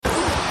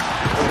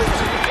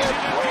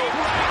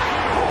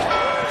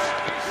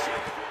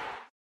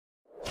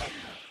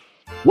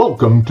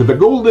Welcome to the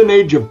Golden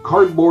Age of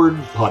Cardboard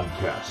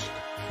podcast,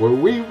 where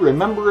we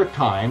remember a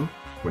time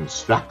when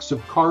stacks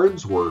of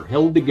cards were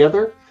held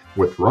together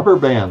with rubber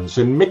bands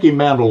and Mickey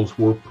Mantles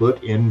were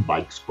put in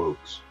bike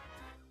spokes.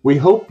 We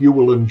hope you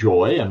will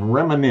enjoy and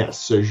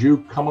reminisce as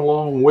you come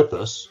along with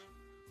us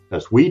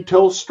as we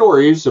tell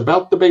stories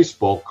about the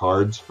baseball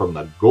cards from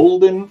the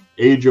Golden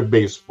Age of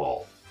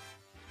Baseball.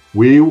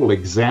 We will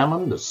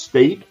examine the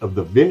state of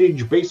the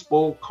vintage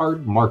baseball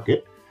card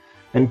market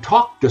and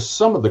talk to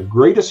some of the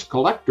greatest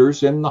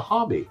collectors in the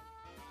hobby.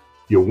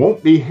 You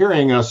won't be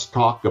hearing us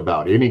talk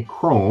about any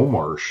chrome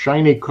or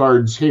shiny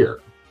cards here.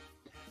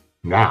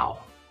 Now,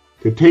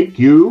 to take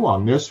you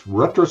on this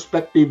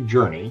retrospective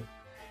journey,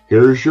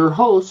 here's your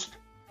host,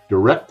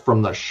 direct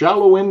from the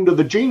shallow end of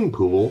the gene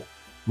pool,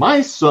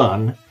 my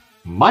son,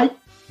 Mike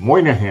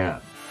Moynihan.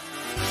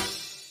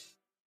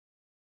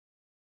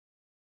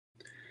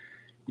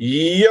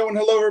 Yo, and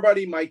hello,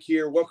 everybody. Mike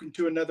here. Welcome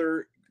to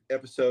another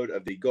episode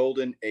of the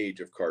Golden Age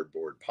of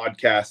Cardboard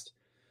podcast.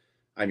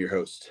 I'm your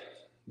host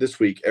this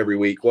week, every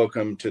week.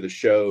 Welcome to the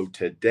show.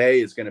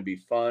 Today is going to be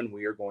fun.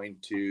 We are going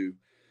to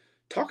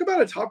talk about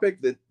a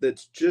topic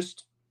that's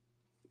just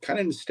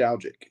kind of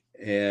nostalgic.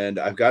 And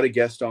I've got a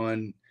guest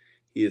on.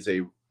 He is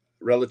a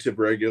relative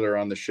regular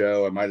on the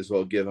show. I might as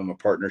well give him a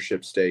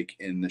partnership stake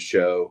in the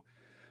show.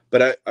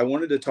 But I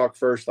wanted to talk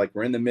first, like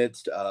we're in the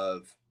midst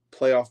of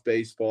playoff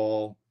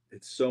baseball.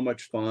 It's so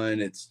much fun.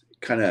 It's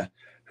kind of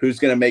who's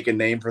going to make a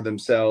name for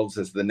themselves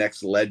as the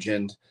next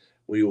legend.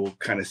 We will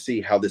kind of see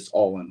how this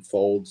all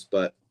unfolds.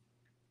 But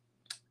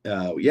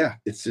yeah,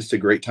 it's just a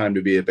great time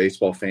to be a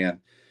baseball fan.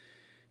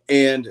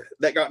 And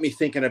that got me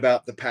thinking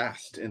about the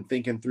past and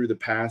thinking through the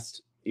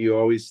past. You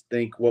always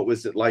think, what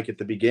was it like at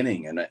the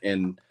beginning?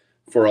 And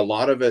for a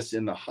lot of us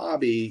in the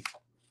hobby,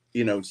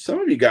 you know,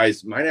 some of you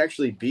guys might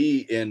actually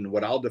be in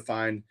what I'll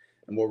define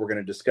and what we're going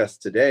to discuss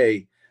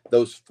today,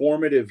 those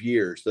formative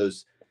years,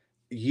 those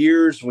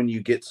years when you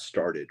get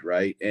started,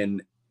 right?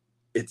 And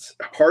it's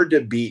hard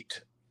to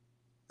beat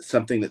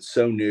something that's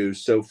so new,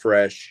 so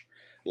fresh,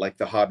 like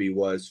the hobby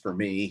was for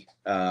me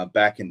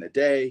back in the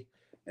day,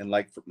 and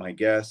like for my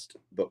guest.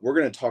 But we're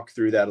going to talk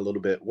through that a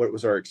little bit. What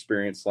was our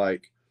experience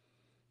like?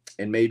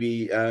 And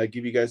maybe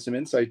give you guys some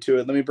insight to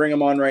it. Let me bring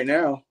them on right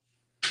now.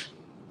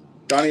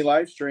 Donnie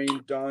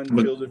Livestream, Don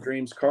Field of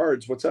Dreams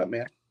Cards. What's up,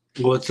 man?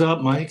 What's up,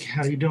 Mike?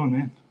 How you doing,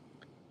 man?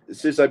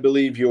 This is, I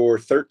believe, your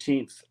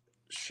 13th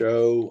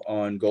show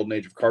on Golden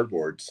Age of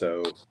Cardboard.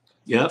 So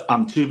yep,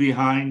 I'm two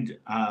behind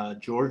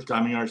George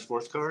Diamond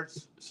Sports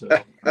Cards, so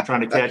I'm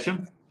trying to catch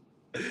him.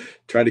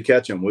 Trying to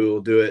catch him. We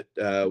will do it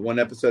one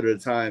episode at a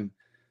time.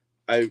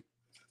 I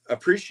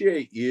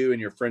appreciate you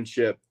and your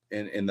friendship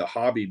in the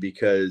hobby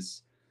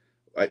because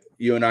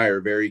you and I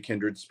are very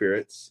kindred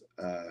spirits.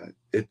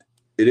 It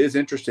is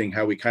interesting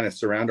how we kind of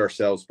surround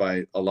ourselves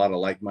by a lot of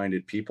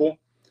like-minded people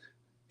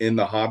in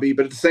the hobby,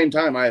 but at the same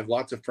time, I have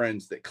lots of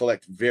friends that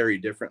collect very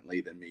differently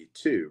than me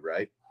too,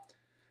 right?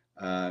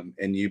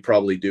 And you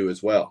probably do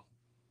as well.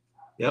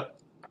 Yep,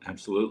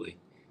 absolutely.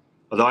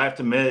 Although I have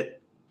to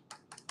admit,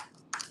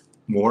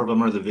 more of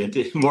them are the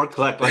vintage, more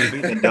collect like me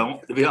than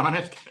don't, to be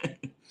honest.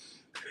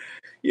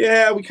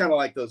 Yeah, we kind of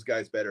like those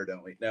guys better,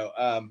 don't we? No.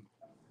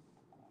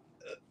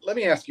 Let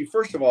me ask you,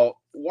 first of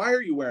all, why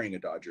are you wearing a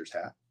Dodgers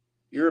hat?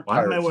 You're a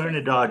Pirates Why am I wearing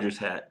fan. a Dodgers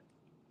hat?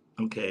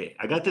 Okay,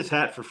 I got this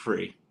hat for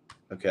free.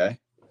 Okay.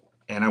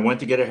 And I went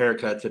to get a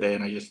haircut today,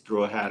 and I just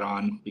threw a hat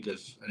on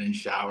because I didn't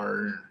shower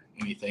or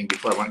anything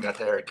before I went and got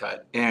the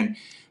haircut. And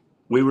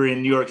we were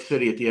in New York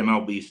City at the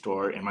MLB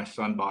store, and my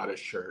son bought a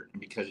shirt.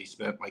 And because he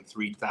spent like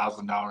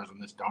 $3,000 on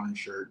this darn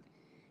shirt,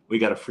 we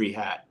got a free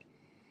hat.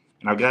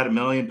 And I've got a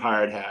million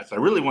Pirate hats. I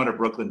really want a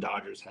Brooklyn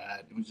Dodgers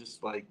hat. It was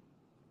just like,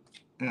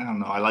 I don't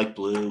know. I like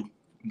blue.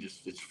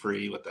 It's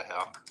free. What the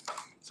hell?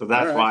 So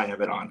that's why I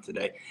have it on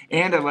today.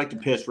 And I like to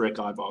piss Rick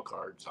Oddball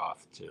cards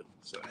off too.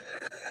 So,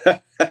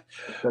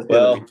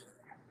 well,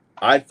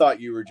 I thought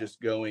you were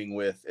just going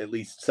with at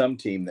least some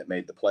team that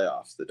made the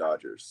playoffs, the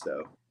Dodgers.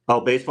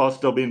 So, baseball's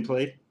still being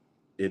played?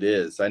 It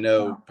is. I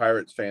know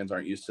Pirates fans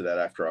aren't used to that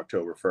after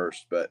October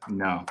 1st, but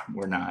no,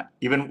 we're not.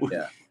 Even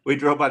we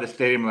drove by the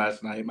stadium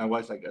last night. My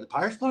wife's like, "Are the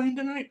Pirates playing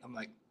tonight?" I'm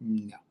like,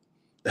 "No,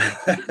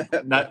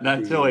 not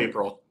until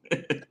April."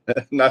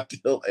 Not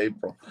till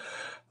April.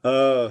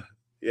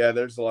 Yeah,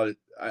 there's a lot of.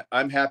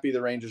 I'm happy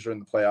the Rangers are in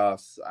the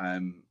playoffs.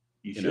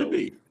 You should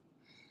be.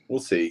 We'll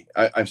see.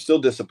 I'm still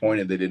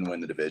disappointed they didn't win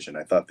the division.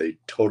 I thought they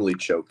totally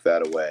choked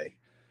that away,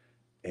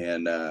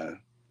 and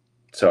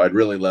so I'd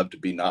really love to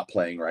be not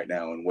playing right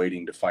now and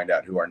waiting to find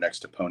out who our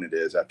next opponent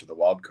is after the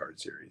wild card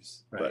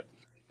series. Right. But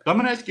I'm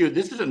going to ask you.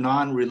 This is a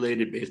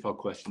non-related baseball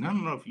question. I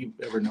don't know if you've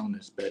ever known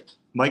this, but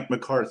Mike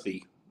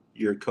McCarthy,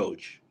 your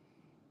coach,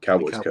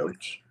 Cowboys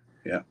coach.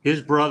 Yeah.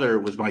 His brother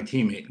was my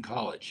teammate in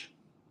college.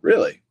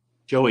 Really?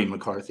 Joey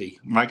McCarthy.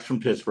 Mike's from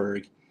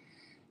Pittsburgh.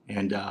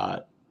 And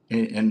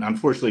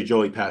unfortunately,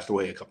 Joey passed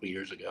away a couple of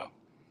years ago.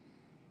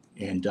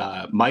 And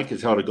Mike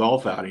has held a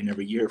golf outing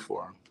every year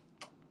for him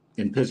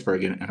in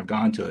Pittsburgh, and I've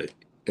gone to it.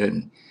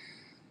 And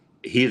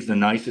he is the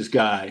nicest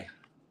guy.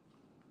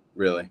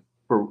 Really?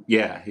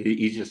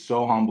 He's just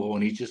so humble,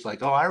 and he's just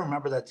like, oh, I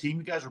remember that team.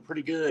 You guys were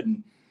pretty good.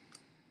 And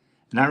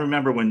I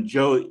remember when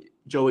Joey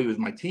was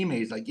my teammate.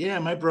 He's like, yeah,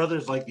 my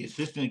brother's like the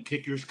assistant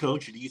kickers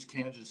coach at East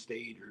Kansas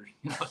State, or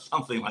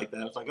something like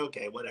that. I was like,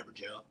 okay, whatever,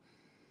 Joe.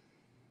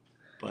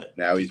 But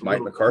now he's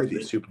Mike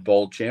McCarthy, Super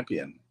Bowl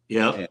champion.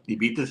 Yeah, he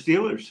beat the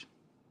Steelers,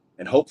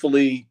 and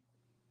hopefully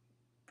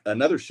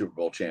another Super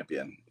Bowl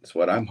champion is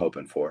what I'm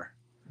hoping for.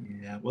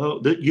 Yeah,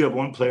 well, you have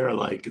one player I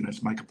like, and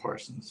that's Micah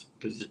Parsons,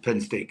 because he's a Penn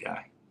State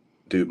guy.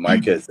 Dude,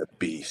 Micah is a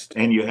beast.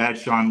 And you had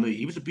Sean Lee.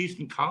 He was a beast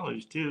in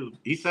college, too.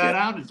 He sat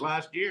out his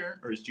last year,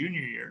 or his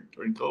junior year,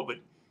 during COVID.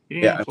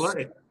 He didn't even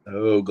play. I'm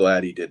so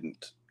glad he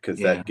didn't, because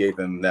that gave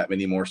him that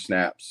many more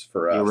snaps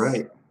for us. You're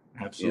right.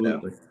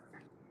 Absolutely.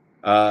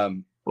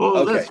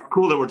 Well, that's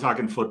cool that we're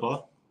talking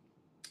football.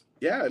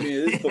 Yeah, I mean,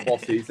 it is football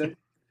season.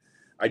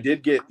 I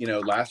did get,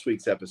 last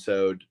week's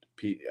episode,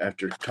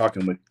 after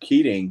talking with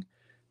Keating,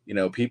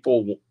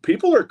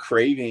 people are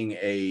craving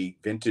a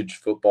vintage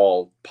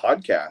football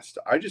podcast.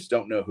 I just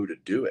don't know who to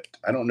do it.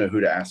 I don't know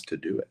who to ask to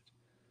do it,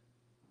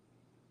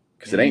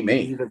 because it ain't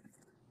me.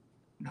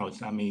 No,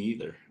 it's not me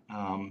either.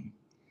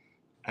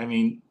 I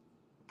mean,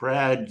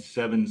 Brad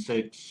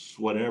 76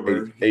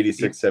 whatever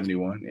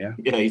 8671.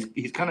 Yeah,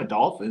 he's kind of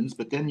Dolphins,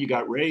 but then you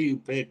got Ray, who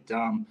picked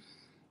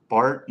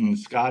Bart and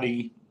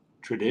Scotty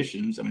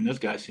traditions. I mean, those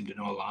guys seem to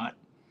know a lot.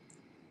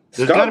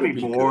 There's got to be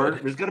more.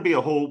 There's got to be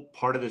a whole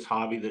part of this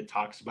hobby that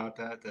talks about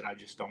that I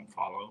just don't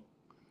follow.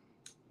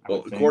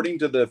 Well, according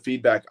to the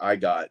feedback I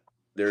got,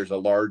 there's a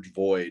large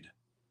void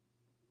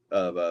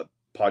of a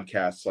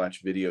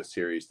podcast / video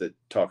series that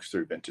talks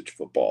through vintage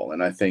football,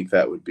 and I think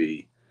that's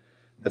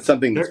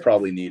something that's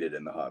probably needed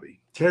in the hobby.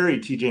 Terry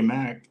TJ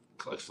Mack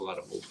collects a lot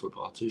of old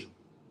football too.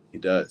 He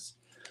does.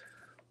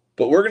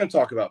 But we're going to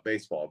talk about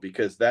baseball,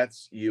 because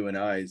that's you and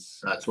I's.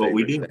 That's what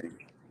we do.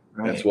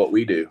 Right. That's what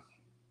we do.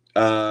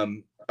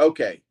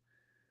 Okay.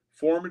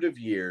 Formative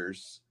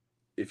years.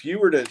 If you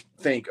were to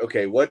think,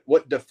 okay,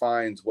 what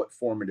defines what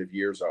formative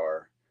years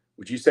are?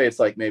 Would you say it's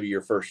like maybe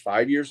your first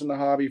 5 years in the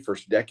hobby,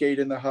 first decade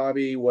in the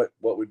hobby? What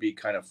would be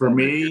kind of for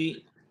me?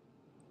 Years?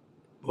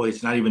 Boy,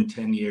 it's not even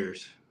 10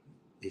 years.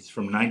 It's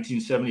from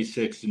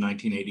 1976 to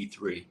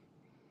 1983.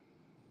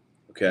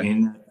 Okay.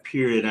 In that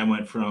period, I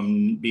went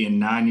from being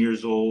 9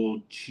 years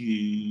old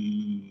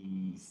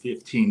to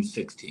 15,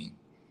 16.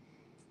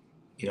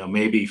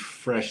 Maybe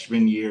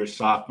freshman year,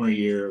 sophomore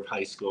year of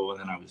high school, and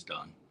then I was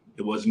done.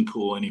 It wasn't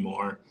cool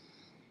anymore.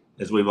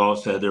 As we've all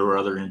said, there were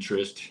other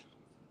interests,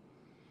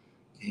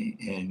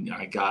 and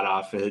I got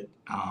off it.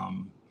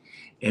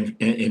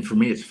 And for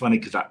me, it's funny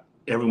because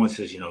everyone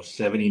says,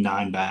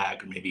 79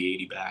 back or maybe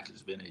 80 back is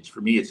vintage.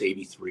 For me, it's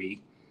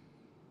 83.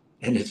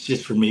 And it's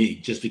just for me,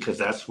 just because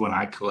that's when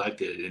I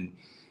collected. And,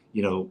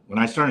 when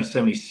I started in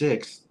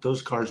 76,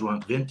 those cards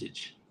weren't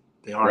vintage.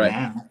 They are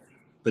now.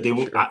 But they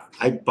were. Sure.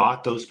 I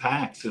bought those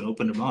packs and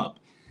opened them up.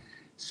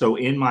 So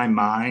in my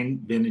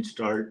mind, vintage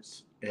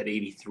starts at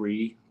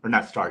 83, or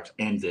not starts,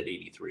 ends at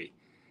 83,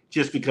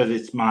 just because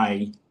it's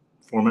my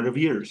formative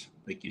years,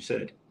 like you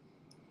said.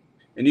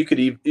 And you could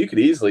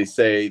easily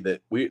say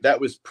that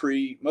was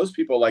most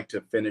people like to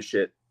finish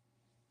it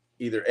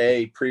either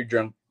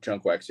pre-junk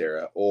wax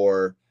era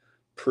or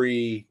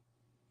pre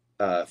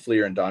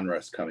Fleer and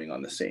Donruss coming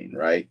on the scene,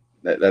 right?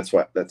 That's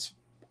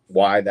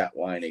why that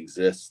line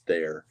exists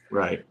there,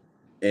 right?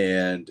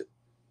 And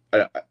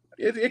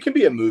it can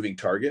be a moving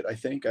target. I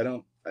think I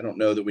don't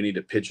know that we need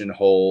to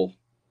pigeonhole.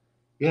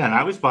 Yeah, and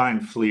I was buying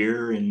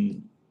Fleer,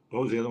 and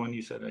what was the other one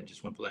you said? I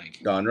just went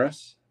blank.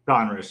 Donruss,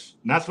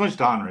 not so much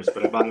Donruss,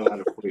 but I bought a lot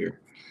of Fleer.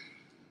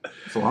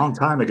 It's a long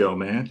time ago,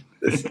 man.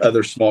 This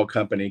other small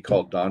company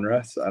called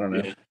Donruss. I don't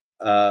know.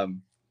 Yeah.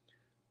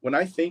 When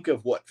I think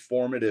of what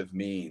formative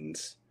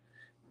means,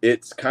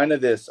 it's kind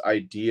of this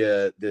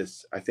idea,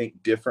 I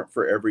think different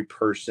for every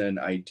person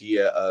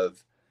idea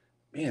of,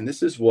 man,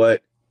 this is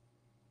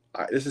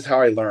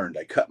how I learned.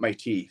 I cut my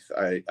teeth.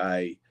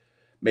 I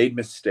made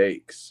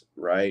mistakes,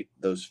 right?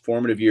 Those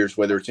formative years,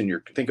 whether it's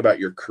think about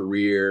your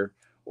career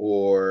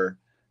or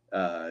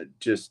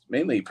just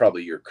mainly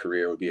probably your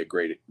career would be a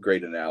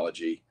great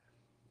analogy.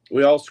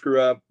 We all screw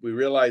up. We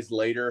realize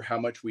later how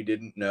much we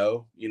didn't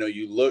know.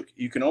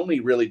 You can only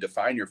really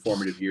define your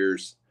formative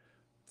years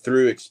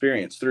through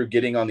experience, through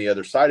getting on the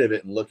other side of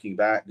it and looking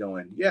back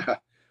going, yeah,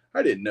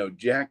 I didn't know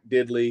jack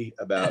diddly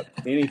about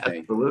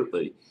anything.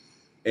 Absolutely.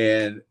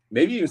 And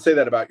maybe even say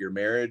that about your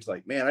marriage.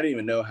 Like, man, I didn't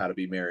even know how to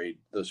be married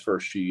those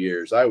first few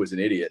years. I was an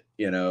idiot,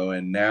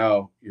 and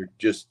now you're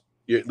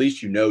at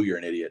least you're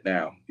an idiot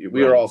now.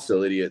 We are all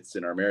still idiots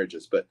in our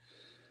marriages. But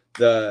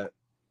the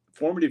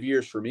formative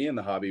years for me in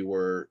the hobby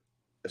were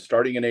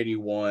starting in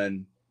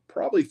 81,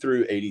 probably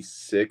through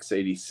 86,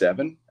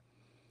 87.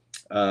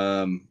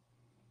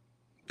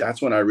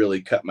 That's when I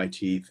really cut my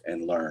teeth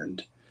and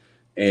learned.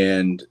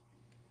 And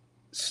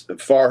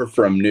far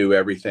from knew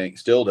everything.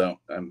 Still don't.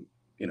 I'm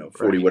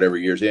 40 whatever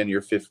years in.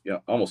 You're 50,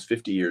 almost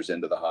 50 years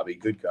into the hobby.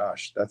 Good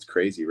gosh, that's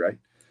crazy, right?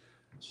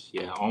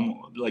 Yeah,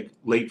 almost like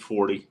late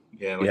 40.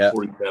 Yeah,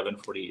 47,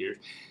 40 years.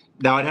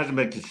 Now it hasn't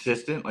been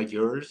consistent like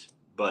yours,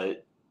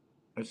 but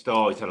I still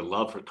always had a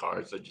love for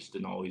cards. I just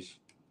didn't always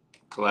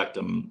collect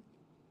them.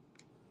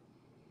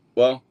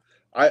 Well,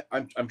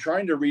 I'm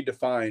trying to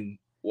redefine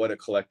what a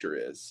collector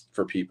is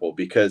for people,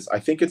 because I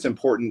think it's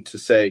important to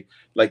say,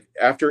 like,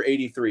 after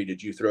 83,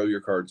 did you throw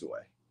your cards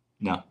away?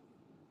 No.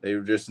 They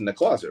were just in the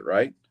closet,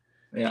 right?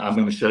 Yeah, I'm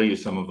going to show you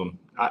some of them.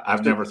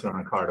 I've never thrown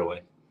a card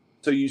away.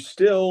 So you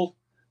still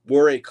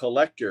were a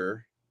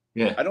collector.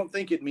 Yeah. I don't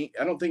think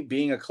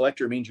being a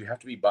collector means you have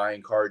to be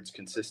buying cards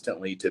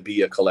consistently to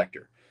be a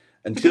collector.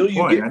 Until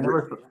you get,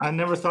 I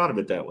never thought of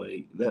it that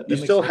way. You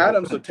still had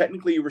them, so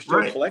technically you were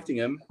still collecting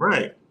them.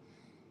 Right.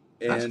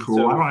 That's And cool.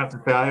 So, I don't have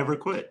to say I ever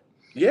quit.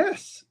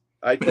 Yes,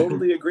 I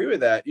totally agree with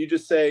that. You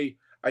just say,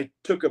 I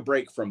took a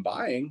break from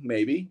buying,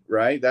 maybe,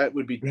 right? That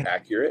would be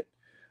accurate.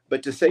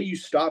 But to say you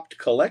stopped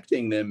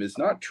collecting them is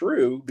not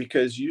true,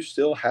 because you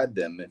still had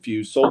them. If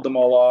you sold them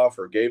all off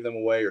or gave them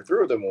away or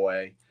threw them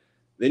away,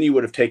 then you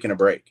would have taken a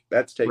break.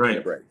 That's taking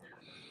a break.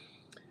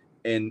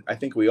 And I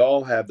think we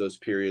all have those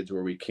periods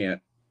where we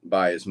can't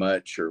buy as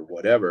much or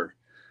whatever.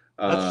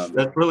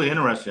 That's really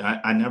interesting.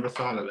 I never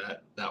thought of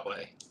that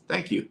way.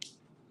 Thank you.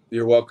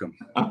 You're welcome.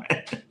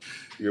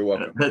 You're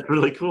welcome. That's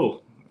really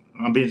cool.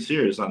 I'm being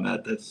serious on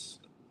that. That's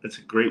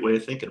a great way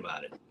of thinking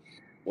about it.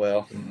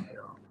 Well,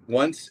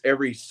 once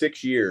every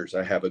 6 years,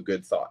 I have a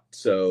good thought.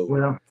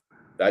 So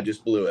I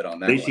just blew it on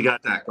that. At least you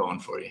got that going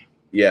for you.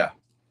 Yeah.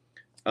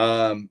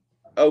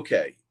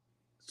 Okay.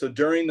 So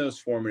during those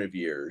formative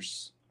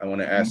years, I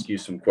want to ask you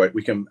some questions.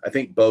 We can, I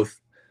think, both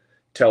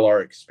tell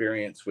our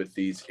experience with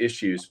these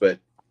issues, but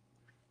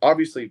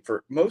obviously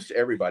for most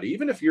everybody,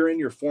 even if you're in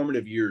your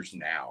formative years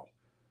now,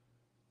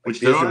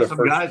 which there are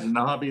some guys in the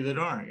hobby that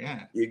aren't.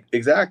 Yeah,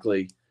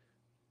 exactly.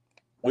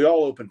 We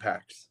all open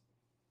packs.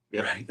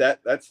 Yeah, right?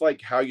 That's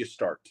like how you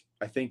start.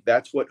 I think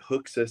that's what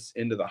hooks us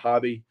into the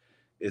hobby,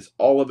 is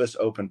all of us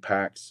open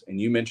packs.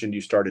 And you mentioned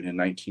you started in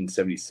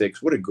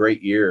 1976. What a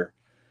great year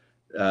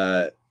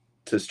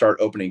to start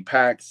opening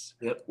packs.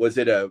 Yep. Was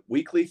it a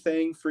weekly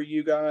thing for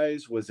you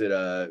guys? Was it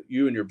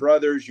you and your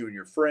brothers, you and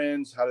your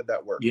friends? How did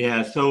that work?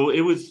 Yeah, so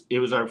it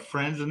was our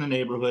friends in the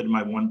neighborhood and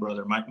my one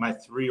brother. My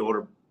three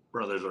older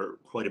brothers are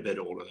quite a bit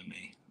older than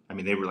me. I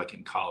mean, they were like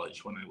in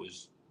college when I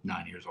was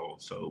 9 years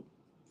old. So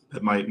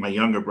but my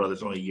younger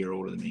brother's only a year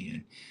older than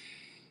me.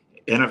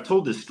 And I've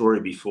told this story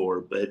before,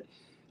 but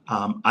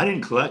I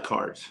didn't collect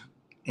cards.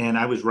 And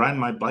I was riding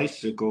my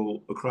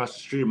bicycle across the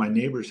street of my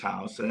neighbor's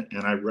house, and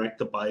I wrecked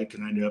the bike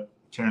and I ended up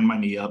tearing my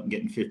knee up and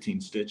getting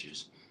 15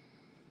 stitches.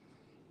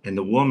 And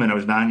the woman, I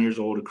was 9 years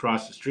old,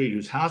 across the street,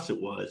 whose house it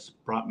was,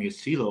 brought me a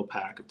CeeLo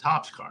pack of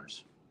Topps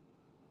cards.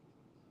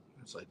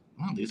 I was like,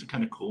 wow, these are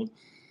kind of cool.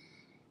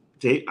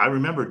 I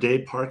remember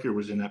Dave Parker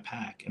was in that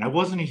pack, and I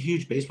wasn't a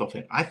huge baseball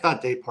fan. I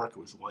thought Dave Parker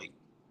was white.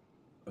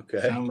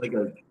 Okay. Sounded like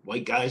a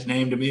white guy's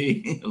name to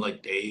me,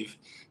 like Dave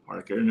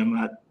Parker. And I'm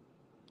not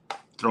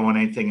throwing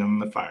anything on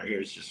the fire here.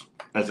 It's just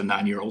as a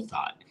 9-year-old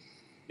thought.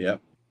 Yeah.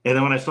 And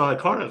then when I saw that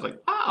card, I was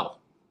like, wow,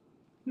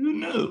 who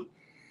knew?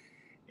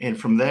 And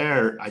from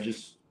there, I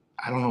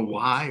don't know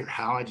why or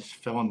how, I just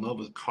fell in love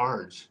with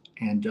cards.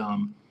 And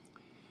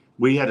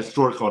we had a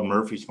store called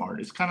Murphy's Mart.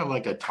 It's kind of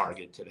like a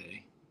Target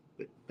today,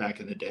 but back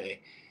in the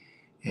day.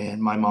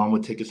 And my mom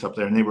would take us up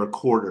there, and they were a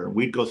quarter. And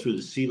we'd go through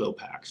the CeeLo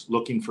packs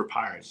looking for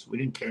Pirates. We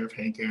didn't care if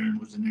Hank Aaron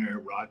was in there,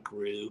 Rod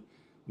Carew.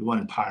 We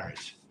wanted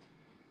Pirates.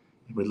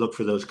 And we'd look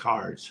for those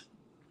cards.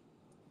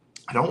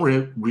 I don't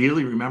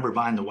really remember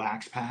buying the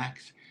wax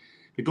packs.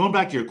 But going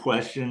back to your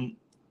question,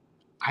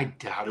 I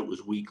doubt it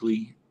was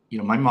weekly. You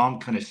know, my mom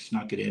kind of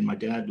snuck it in. My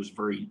dad was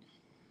very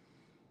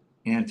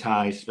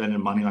anti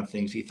spending money on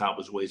things he thought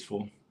was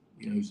wasteful.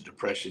 You know, he was a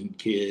Depression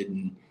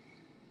kid,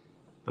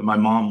 but my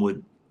mom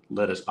would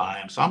let us buy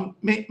them. So I'm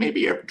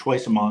maybe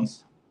twice a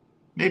month,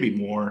 maybe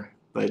more,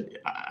 but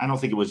I don't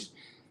think it was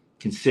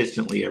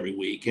consistently every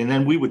week. And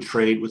then we would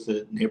trade with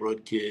the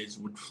neighborhood kids,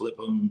 would flip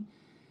them.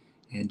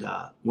 And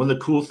one of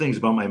the cool things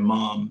about my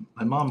mom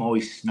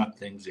always snuck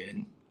things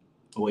in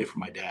away from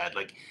my dad.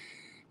 Like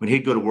when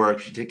he'd go to work,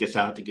 she'd take us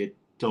out to get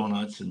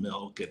donuts and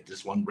milk at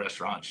this one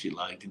restaurant she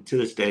liked. And to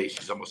this day,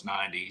 she's almost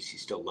 90. She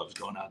still loves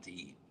going out to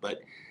eat.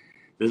 But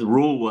the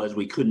rule was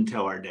we couldn't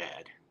tell our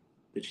dad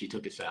that she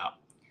took us out.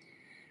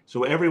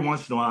 So every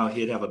once in a while,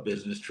 he'd have a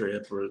business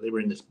trip, or they were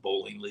in this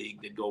bowling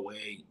league. They'd go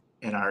away,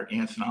 and our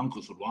aunts and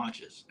uncles would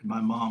watch us. And my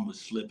mom would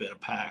slip in a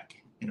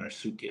pack in our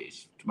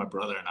suitcase to my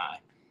brother and I.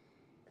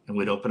 And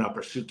we'd open up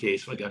our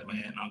suitcase. So I got my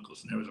aunt and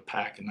uncles, and there was a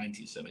pack of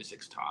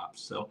 1976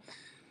 Topps. So,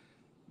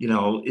 you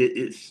know,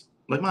 it's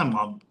like my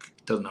mom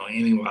doesn't know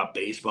anything about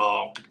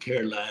baseball, could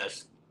care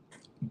less.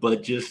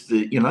 But just,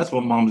 that's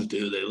what moms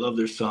do. They love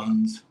their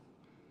sons.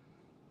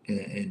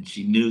 And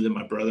she knew that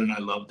my brother and I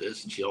loved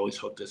this, and she always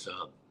hooked us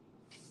up.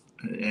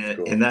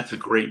 And that's a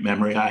great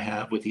memory I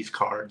have with these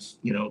cards.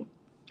 You know,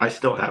 I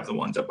still have the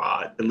ones I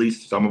bought, at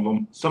least some of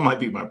them. Some might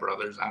be my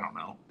brother's. I don't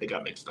know. They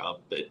got mixed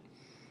up. But,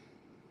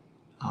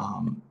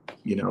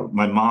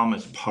 my mom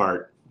is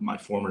part of my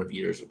formative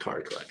years of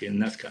card collecting,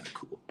 and that's kind of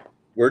cool.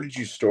 Where did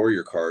you store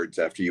your cards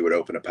after you would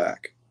open a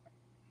pack?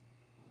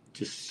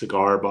 Just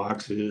cigar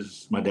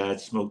boxes. My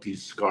dad smoked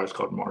these cigars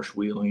called Marsh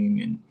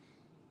Wheeling, and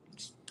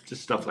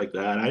just stuff like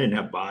that. I didn't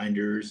have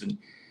binders,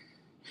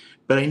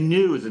 but I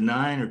knew as a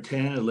 9 or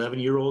 10,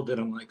 11-year-old that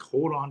I'm like,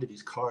 hold on to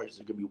these cards.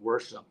 They're going to be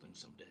worth something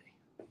someday.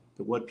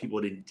 But what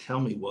people didn't tell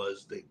me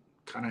was they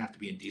kind of have to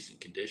be in decent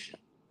condition.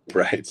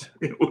 Right.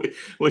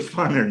 Which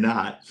fun they're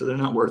not. So they're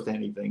not worth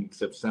anything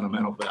except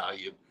sentimental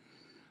value.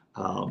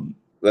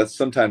 That's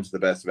sometimes the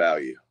best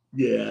value.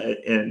 Yeah.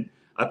 And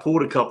I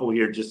pulled a couple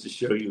here just to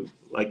show you.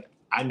 Like,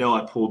 I know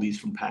I pulled these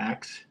from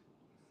packs.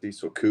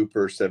 Cecil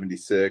Cooper,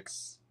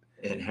 76.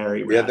 And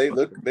Harry Yeah,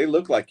 Rasmussen. they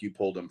look like you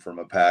pulled them from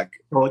a pack.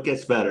 Oh, it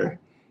gets better.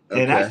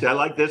 Okay. And actually, I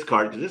like this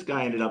card because this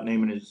guy ended up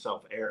naming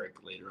himself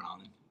Eric later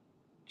on.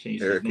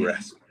 Changed Eric his name.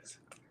 Rasmussen.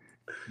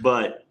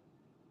 But,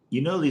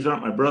 these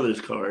aren't my brother's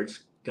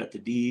cards. Got the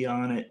D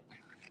on it.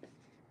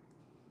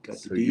 Got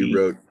So the D. you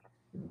wrote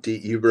D.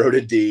 You wrote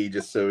a D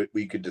just so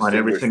we could distinguish. On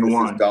every single this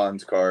one. Is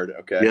Don's card.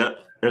 Okay. Yep.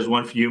 There's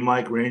one for you,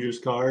 Mike. Rangers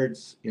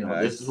cards.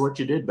 Nice. This is what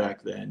you did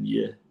back then.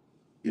 You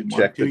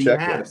check the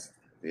checklist.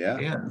 Yeah.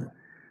 Yeah.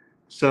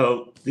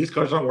 So these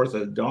cards aren't worth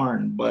a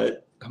darn,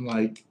 but I'm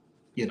like,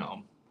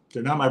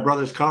 they're not my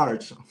brother's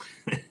cards.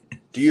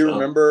 Do you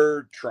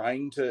remember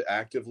trying to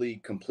actively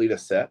complete a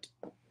set?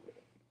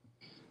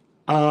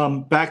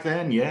 Back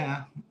then,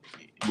 yeah,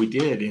 we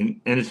did.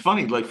 And it's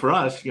funny, like for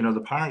us,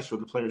 the Pirates were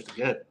the players to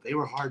get. They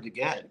were hard to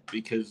get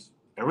because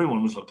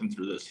everyone was looking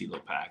through those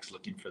CeeLo packs,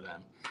 looking for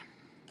them.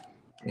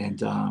 And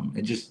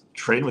just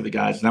trading with the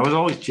guys. And I was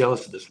always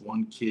jealous of this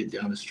one kid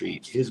down the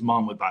street. His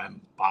mom would buy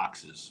him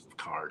boxes of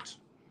cards.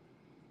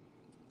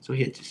 So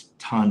he had just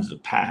tons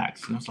of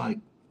packs. And I was like,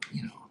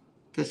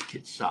 this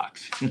kid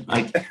sucks.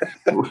 Like,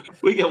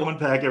 we get one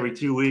pack every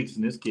 2 weeks,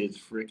 and this kid's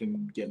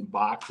freaking getting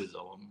boxes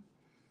of them.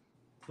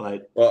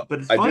 But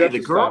it's funny.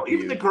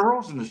 Even the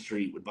girls in the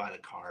street would buy the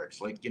cards.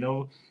 Like,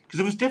 because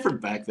it was different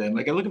back then.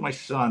 Like, I look at my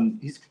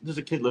son. There's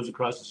a kid lives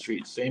across the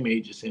street, same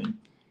age as him.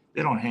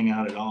 They don't hang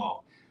out at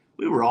all.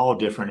 We were all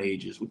different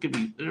ages.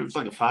 There was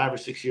like a 5 or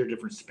 6 year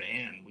different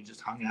span. We just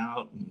hung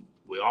out, and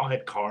we all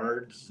had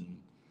cards, and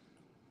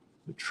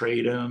we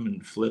trade them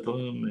and flip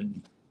them.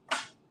 And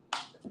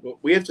well,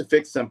 we have to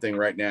fix something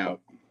right now.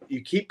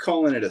 You keep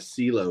calling it a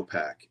CeeLo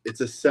pack.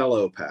 It's a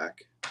cello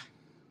pack.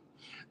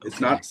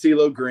 It's not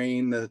CeeLo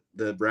Green,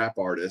 the rap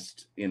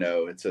artist.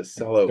 It's a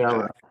cello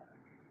pack.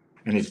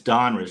 And it's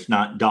Donruss,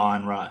 not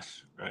Don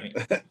Russ, right?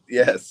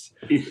 Yes.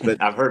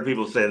 But I've heard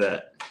people say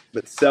that.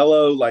 But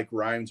cello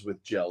rhymes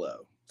with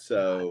jello.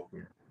 So,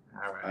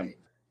 all right.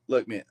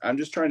 Look, man, I'm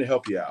just trying to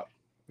help you out.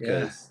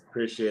 Yeah,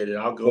 appreciate it.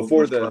 I'll go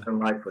before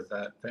life with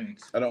that.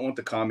 Thanks. I don't want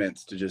the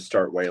comments to just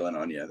start wailing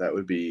on you. That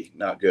would be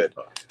not good.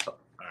 All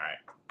right.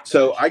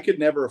 So I could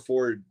never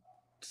afford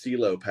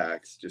CeeLo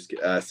packs, just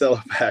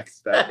cello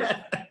packs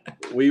back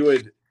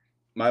then.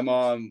 My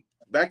mom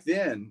back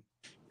then,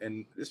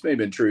 and this may have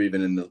been true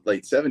even in the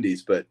late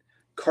 70s, but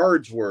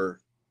cards were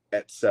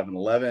at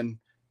 7-Eleven,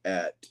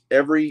 at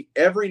every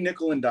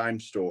nickel and dime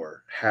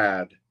store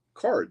had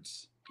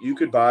cards. You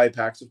could buy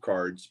packs of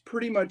cards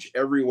pretty much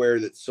everywhere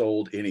that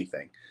sold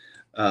anything.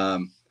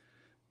 And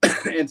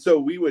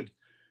so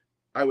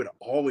I would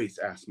always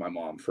ask my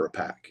mom for a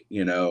pack,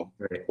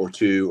 right. or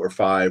 2 or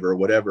 5 or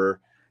whatever.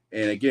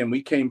 And again,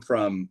 we came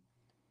from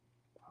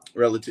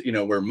relative,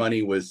 where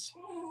money was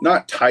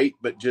not tight,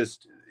 but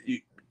just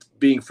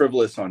being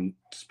frivolous on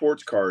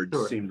sports cards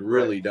seemed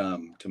really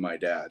dumb to my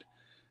dad.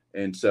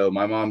 And so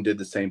my mom did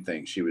the same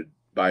thing. She would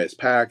buy us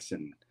packs,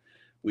 and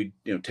we'd,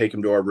 take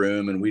them to our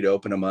room, and we'd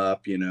open them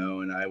up,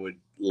 and I would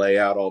lay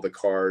out all the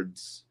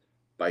cards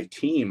by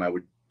team. I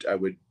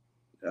would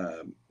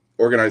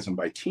organize them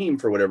by team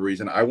for whatever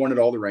reason. I wanted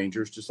all the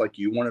Rangers, just like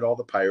you wanted all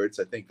the Pirates.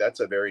 I think that's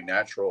a very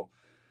natural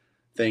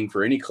thing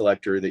for any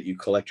collector, that you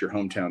collect your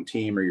hometown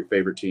team or your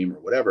favorite team or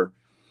whatever,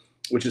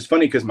 which is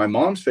funny because my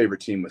mom's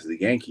favorite team was the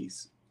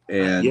Yankees.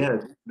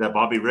 And that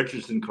Bobby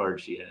Richardson card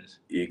she has.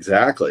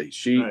 Exactly.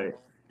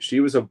 She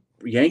was a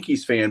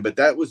Yankees fan, but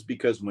that was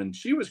because when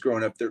she was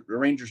growing up, the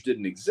Rangers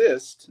didn't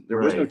exist. There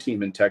was no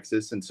team in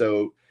Texas. And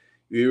so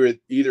you were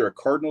either a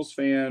Cardinals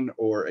fan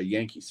or a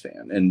Yankees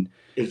fan. And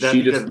is that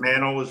because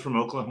Mantle was from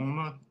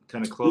Oklahoma?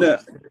 Kind of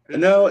close?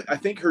 No, I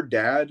think her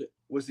dad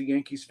was a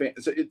Yankees fan.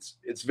 So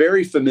it's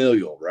very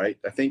familial, right?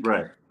 I think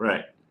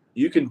right.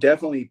 You can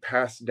definitely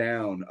pass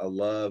down a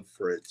love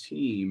for a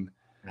team.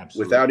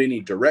 Absolutely. Without any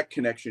direct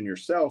connection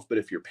yourself. But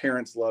if your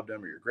parents loved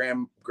them, or your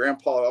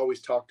grandpa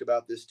always talked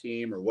about this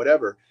team or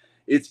whatever,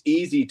 it's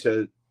easy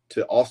to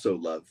also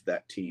love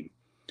that team.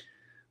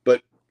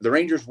 But the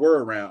Rangers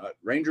were around.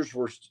 Rangers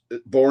were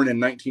born in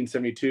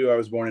 1972. I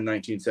was born in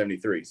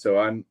 1973. So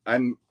I'm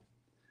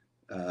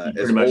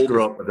pretty much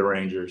grew up with the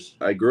Rangers.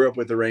 I grew up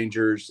with the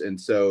Rangers. And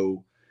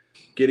so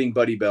getting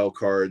Buddy Bell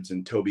cards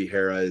and Toby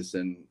Harris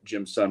and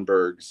Jim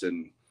Sundbergs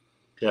and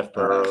Jeff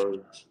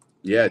Burroughs.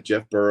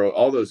 Jeff Burrow,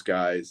 all those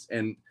guys.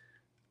 And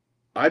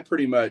I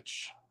pretty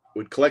much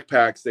would collect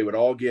packs. They would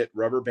all get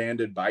rubber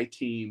banded by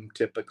team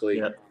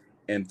typically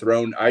and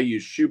thrown. I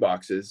used shoe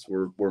boxes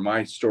were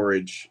my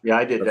storage. Yeah,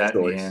 I did that.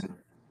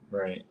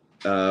 Right.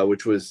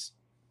 Which was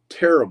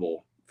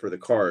terrible for the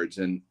cards.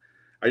 And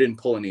I didn't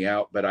pull any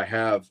out, but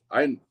I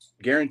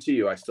guarantee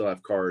you I still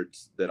have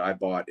cards that I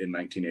bought in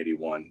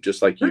 1981,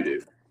 just like you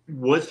do.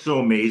 What's so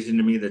amazing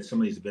to me that some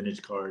of these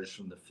vintage cars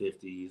from the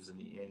 50s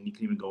and you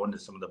can even go into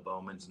some of the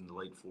Bowmans in the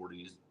late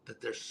 40s, that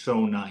they're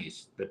so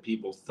nice that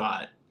people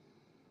thought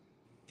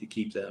to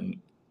keep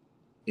them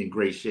in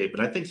great shape.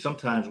 And I think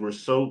sometimes we're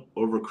so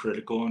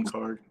overcritical on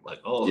card, like,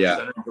 oh, the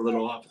center's a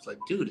little off. It's like,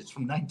 dude, it's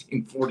from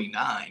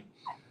 1949.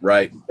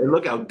 Right. And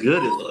look how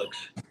good it looks.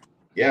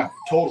 Yeah,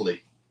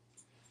 totally.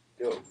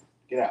 Go,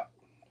 get out.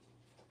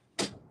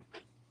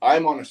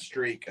 I'm on a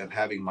streak of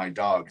having my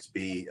dogs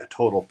be a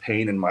total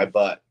pain in my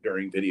butt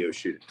during video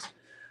shoots.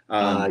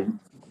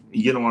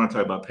 You don't want to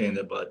talk about pain in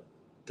the butt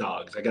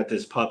dogs. I got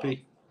this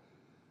puppy.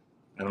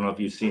 I don't know if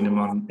you've seen him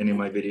on any of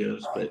my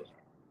videos, but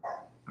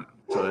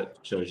so that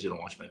shows you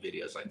don't watch my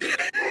videos like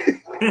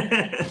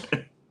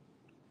that.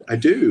 I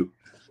do.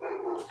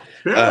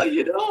 Apparently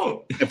you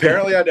don't.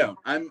 Apparently I don't.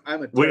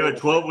 We have a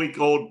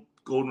 12-week-old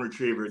golden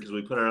retriever because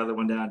we put our other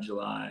one down in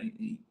July.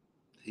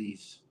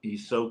 He's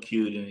so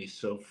cute and he's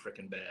so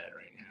freaking bad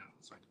right now.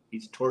 It's like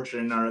he's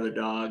torturing our other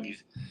dog.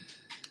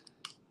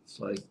 It's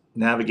like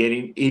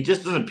navigating. He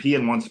just doesn't pee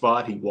in one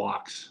spot. He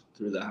walks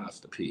through the house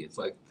to pee. It's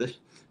like,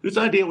 whose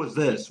idea was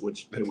this?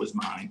 Which it was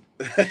mine.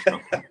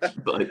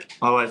 But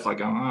my wife's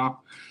like, oh.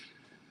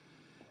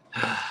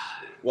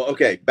 Well,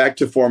 okay, back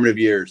to formative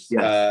years.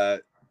 Yes.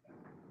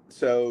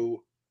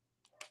 So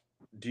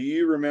do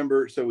you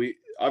remember, so we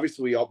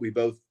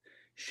both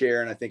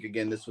share, and I think,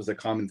 again, this was a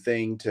common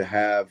thing to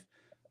have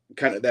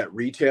kind of that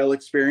retail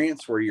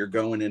experience where you're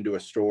going into a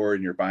store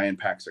and you're buying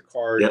packs of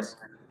cards.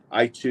 Yep.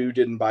 I too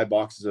didn't buy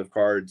boxes of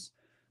cards.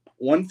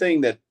 One thing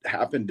that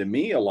happened to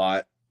me a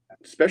lot,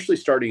 especially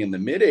starting in the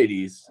mid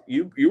 80s,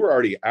 you were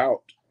already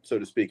out, so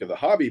to speak, of the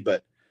hobby,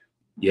 but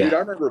yeah, dude, I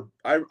remember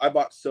I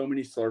bought so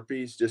many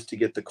Slurpees just to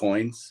get the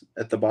coins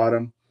at the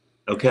bottom.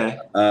 Okay.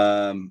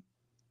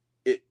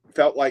 It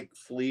felt like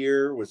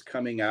Fleer was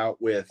coming out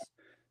with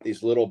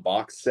these little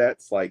box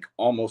sets like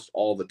almost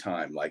all the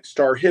time, like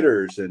star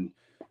hitters and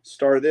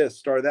star this,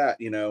 star that,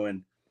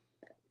 and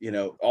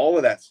all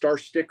of that, star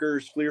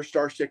stickers, Fleer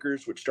star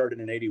stickers, which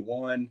started in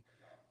 81.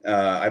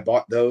 I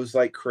bought those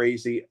like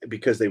crazy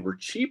because they were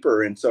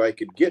cheaper, and so I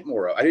could get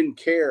more. I didn't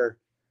care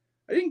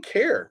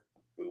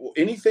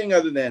anything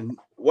other than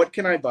what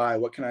can I buy,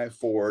 what can I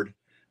afford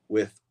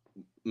with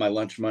my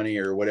lunch money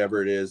or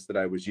whatever it is that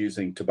I was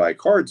using to buy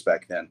cards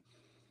back then.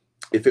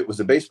 If it was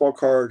a baseball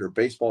card or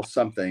baseball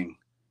something,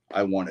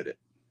 I wanted it.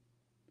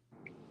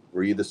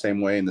 Were you the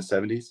same way in the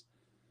 70s?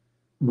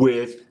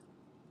 With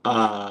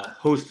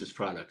Hostess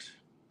products.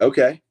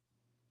 Okay.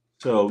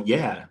 So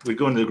yeah, we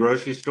go into the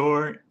grocery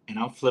store and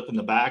I'm flipping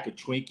the back of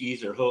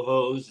Twinkies or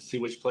Ho-Hos to see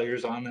which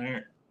player's on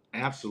there.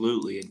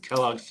 Absolutely. And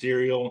Kellogg's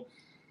cereal.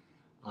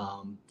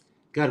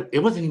 God, it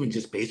wasn't even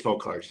just baseball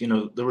cards.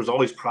 There was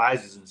always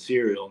prizes in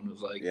cereal, and it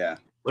was like, yeah,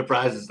 what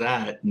prize is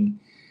that?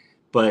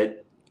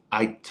 But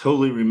I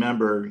totally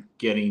remember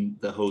getting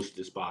the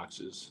Hostess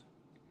boxes,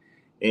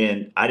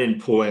 and I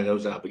didn't pull any of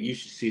those out. But you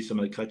should see some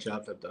of the cut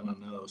jobs I've done on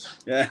those.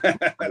 Yeah,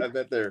 I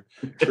bet they're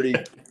pretty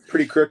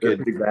crooked. They're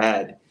pretty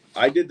bad.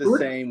 I did the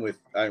same with.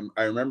 I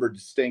remember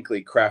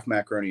distinctly Kraft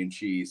Macaroni and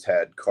Cheese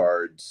had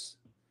cards.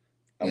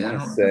 I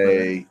want to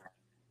say,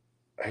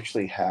 I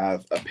actually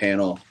have a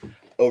panel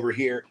over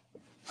here.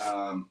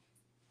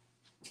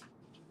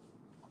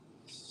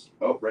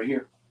 Right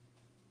here.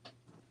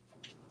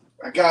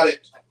 I got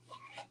it.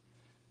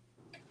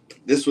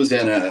 This was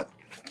in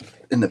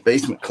the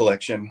basement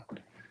collection,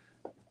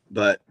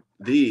 but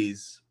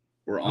these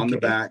were on the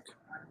back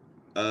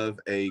of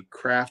a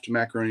Kraft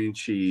Macaroni and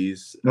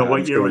Cheese. Now,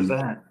 what year was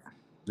that?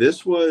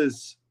 This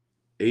was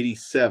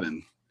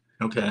 87.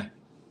 Okay.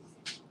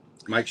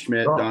 Mike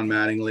Schmidt, Don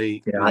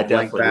Mattingly. Yeah, I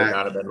definitely would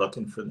not have been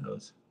looking for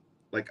those.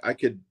 Like I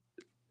could,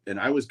 and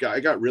I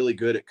got really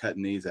good at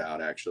cutting these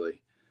out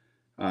actually.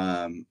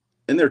 And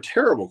they're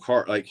terrible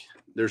card. Like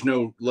there's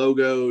no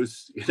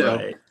logos,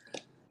 Right.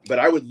 But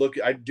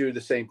I'd do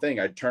the same thing.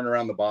 I'd turn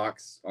around the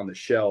box on the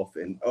shelf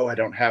and, I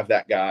don't have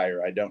that guy,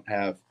 or I don't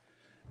have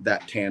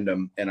that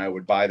tandem. And I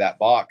would buy that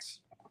box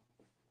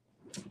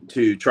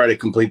to try to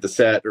complete the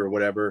set or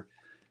whatever.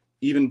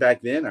 Even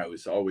back then, I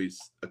was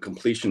always a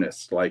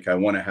completionist. Like I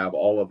want to have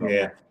all of them.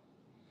 Yeah.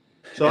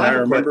 So I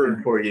have a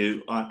question for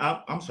you.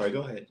 I'm sorry.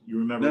 Go ahead. You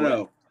remember?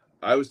 No.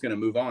 I was going to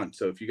move on.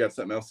 So if you got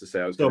something else to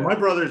say, my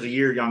brother's a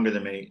year younger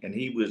than me, and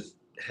he was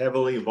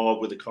heavily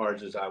involved with the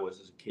cards as I was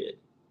as a kid.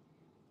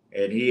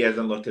 And he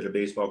hasn't looked at a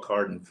baseball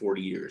card in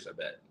 40 years, I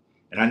bet.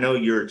 And I know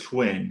you're a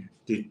twin,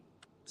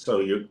 so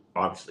you're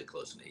obviously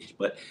close in age.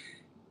 But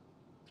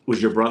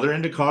was your brother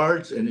into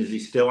cards? And is he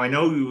still? I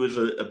know he was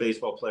a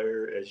baseball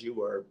player as you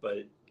were,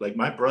 but like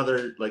my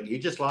brother, like he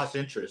just lost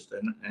interest,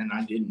 and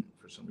I didn't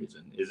for some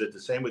reason. Is it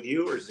the same with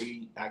you, or is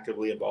he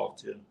actively involved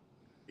too?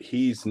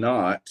 He's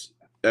not.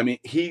 I mean,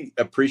 he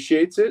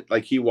appreciates it.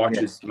 Like he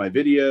watches my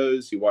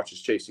videos. He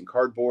watches Chasing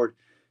Cardboard.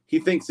 He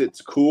thinks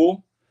it's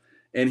cool.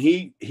 And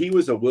he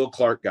was a Will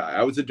Clark guy.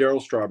 I was a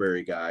Darryl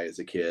Strawberry guy as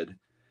a kid.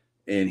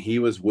 and he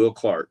was Will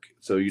Clark.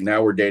 So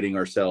now we're dating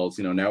ourselves.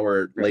 Now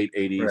we're late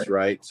 80s,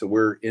 right? So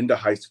we're into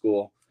high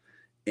school,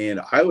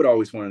 and I would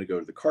always wanted to go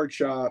to the card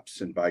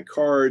shops and buy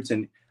cards.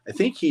 And I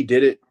think he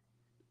did it.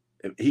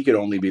 He could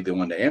only be the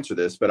one to answer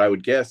this, but I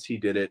would guess he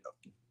did it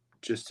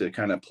just to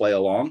kind of play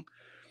along.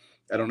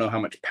 I don't know how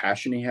much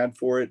passion he had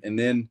for it. And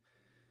then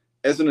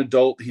as an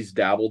adult, he's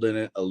dabbled in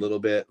it a little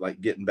bit,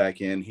 like getting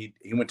back in. He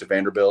went to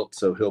Vanderbilt,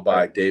 so he'll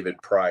buy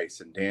David Price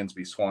and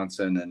Dansby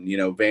Swanson and,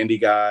 Vandy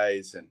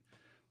guys.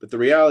 But the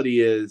reality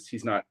is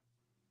it's not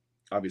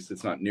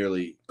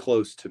nearly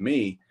close to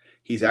me.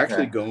 He's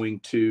actually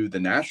going to the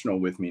National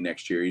with me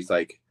next year. He's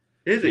like,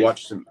 he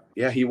watched some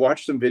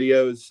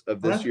videos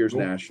of this year's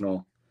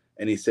National,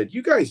 and he said,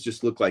 "You guys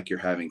just look like you're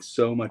having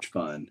so much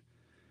fun.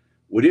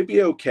 Would it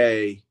be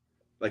okay?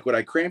 Like, would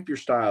I cramp your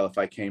style if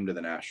I came to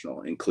the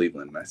National in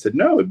Cleveland?" And I said,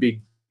 "No, it'd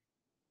be."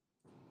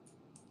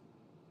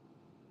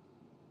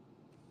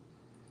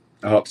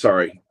 Oh,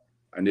 sorry.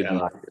 I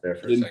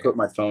didn't put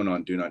my phone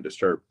on Do Not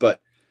Disturb.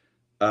 But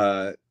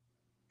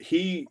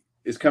he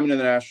is coming to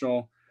the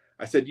National.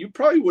 I said, "You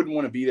probably wouldn't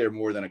want to be there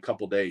more than a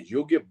couple days.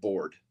 You'll get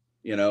bored,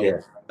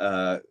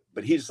 But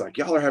he's like,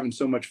 "Y'all are having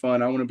so much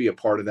fun. I want to be a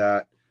part of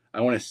that.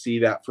 I want to see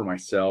that for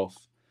myself."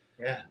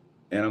 Yeah.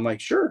 And I'm like,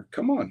 "Sure,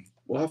 come on.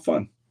 We'll have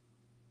fun."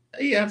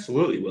 He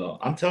absolutely will.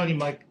 I'm telling you,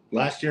 Mike,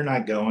 last year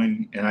not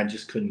going, and I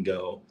just couldn't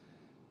go.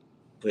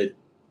 But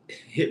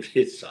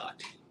it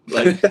sucked.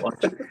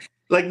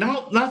 Like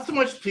not so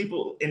much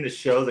people in the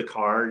show, the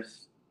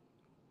cards.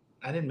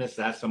 I didn't miss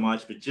that so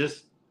much, but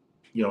just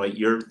like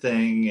your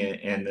thing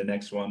and the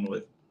next one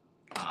with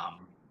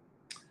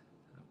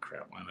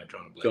why am I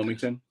drawing a blank?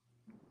 Filmington?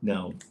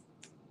 No.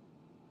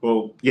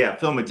 Well, yeah,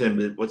 Filmington,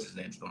 but what's his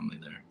name's normally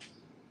there?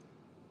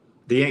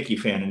 The Yankee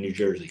fan in New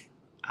Jersey.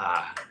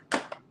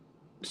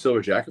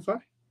 Silver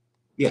Jackify?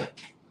 Yeah.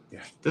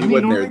 He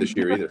wasn't there this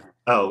year either.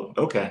 Oh,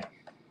 okay.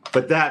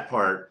 But that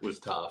part was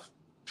tough.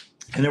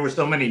 And there were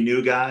so many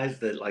new guys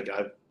that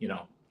I've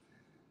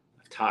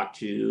talked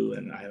to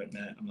and I haven't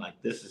met. I'm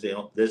like, this is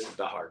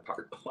the hard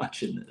part of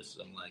watching this.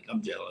 I'm like,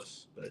 I'm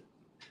jealous, but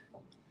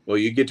well,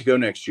 you get to go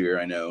next year.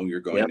 I know you're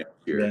going next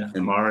year. Yeah,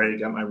 I'm already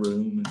got my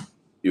room. And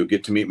you'll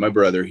get to meet my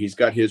brother. He's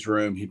got his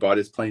room. He bought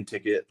his plane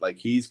ticket. Like,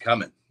 he's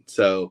coming.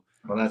 So,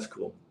 well, that's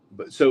cool.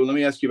 But so let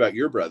me ask you about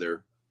your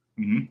brother.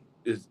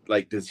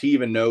 Mm-hmm. Does he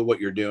even know what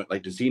you're doing?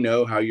 Like, does he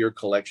know how your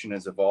collection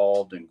has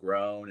evolved and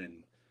grown?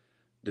 And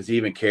does he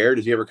even care?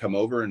 Does he ever come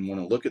over and want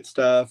to look at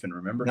stuff and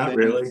remember Not things?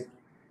 really.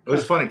 It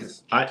was funny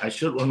because I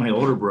showed one of my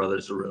older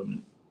brothers a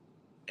room,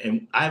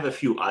 and I have a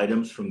few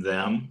items from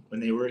them when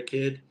they were a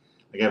kid.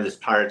 Like, I have this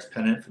Pirates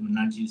pennant from the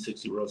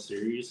 1960 World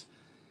Series.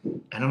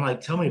 And I'm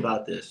like, "Tell me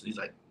about this." And he's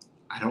like,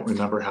 "I don't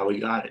remember how we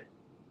got it.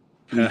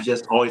 We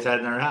just always had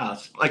it in our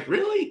house." Like,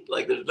 really?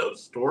 Like, there's no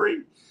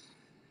story?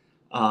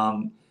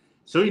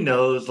 So he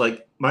knows,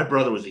 like, my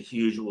brother was a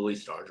huge Willie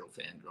Stargell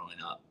fan growing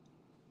up.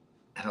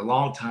 And a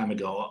long time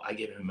ago, I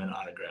gave him an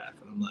autograph.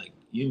 And I'm like,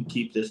 "You can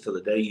keep this till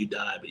the day you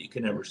die, but you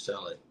can never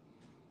sell it."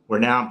 Where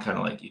now I'm kind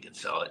of like, you can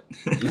sell it.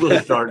 Willie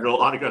Stargell,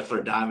 autographs for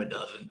a dime a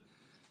dozen.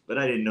 But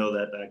I didn't know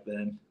that back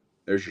then.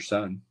 There's your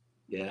son.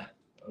 Yeah.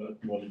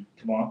 Come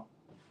on.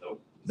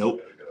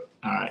 Nope.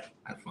 All right.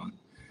 Have fun.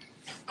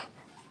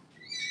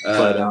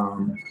 But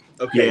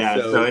okay. Yeah.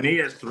 So and he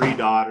has 3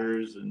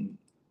 daughters, and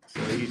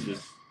so he's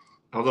just.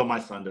 Although my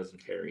son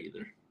doesn't care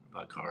either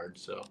about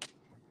cards, so.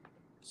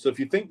 So if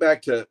you think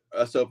back to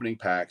us opening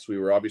packs, we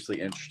were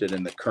obviously interested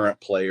in the current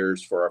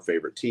players for our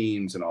favorite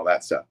teams and all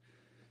that stuff.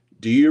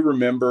 Do you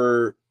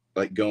remember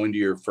like going to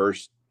your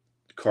first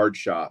card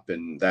shop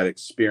and that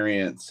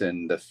experience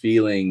and the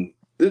feeling?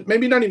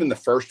 Maybe not even the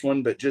first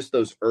one, but just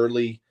those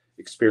early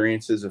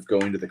experiences of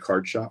going to the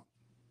card shop?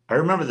 I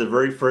remember the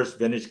very first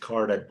vintage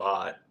card I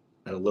bought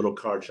at a little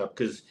card shop,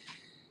 because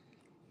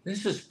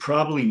this is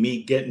probably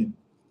me getting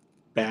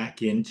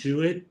back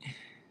into it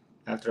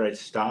after I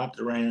stopped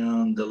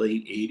around the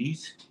late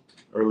 80s,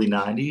 early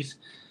 90s.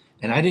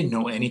 And I didn't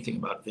know anything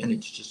about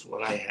vintage, just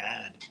what I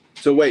had.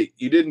 So wait,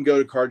 you didn't go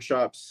to card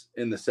shops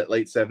in the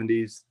late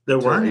 70s? There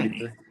weren't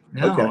any.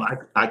 No,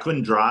 okay. I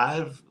couldn't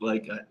drive.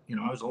 Like,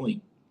 I was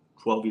only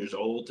 12 years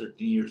old,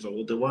 13 years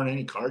old. There weren't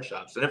any card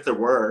shops. And if there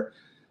were,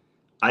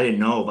 I didn't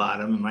know about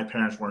them, and my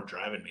parents weren't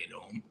driving me to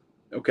them.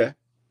 Okay.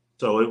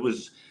 So it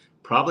was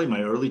probably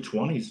my early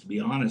 20s, to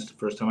be honest, the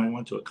first time I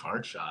went to a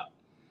card shop.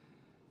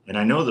 And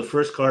I know the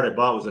first card I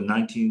bought was a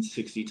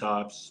 1960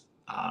 Topps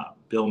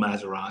Bill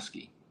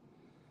Mazeroski.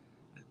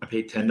 I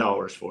paid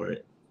 $10 for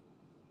it.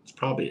 It's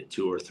probably a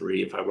 2 or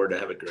 3 if I were to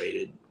have it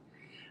graded.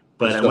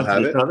 But I went to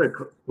this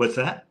other. What's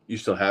that? You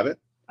still have it?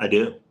 I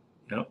do.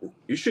 Yep.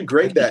 You should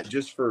grade that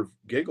just for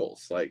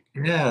giggles. Like,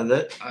 yeah,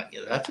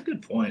 that's a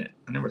good point.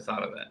 I never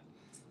thought of that.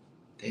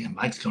 Damn,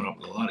 Mike's coming up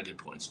with a lot of good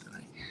points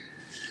tonight.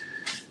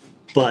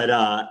 But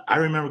I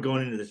remember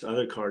going into this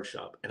other card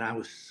shop, and I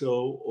was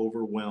so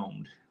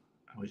overwhelmed.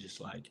 I was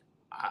just like,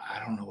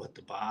 I don't know what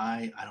to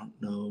buy. I don't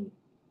know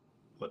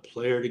what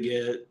player to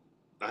get.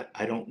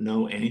 I don't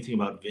know anything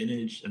about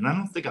vintage. And I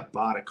don't think I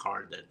bought a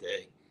card that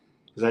day,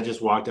 because I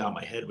just walked out.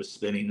 My head was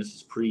spinning. This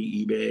is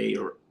pre-eBay.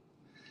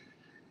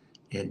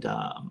 And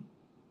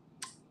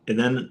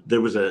then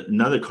there was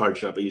another card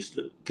shop I used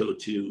to go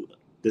to.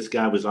 This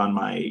guy was on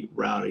my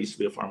route. I used to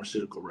be a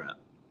pharmaceutical rep.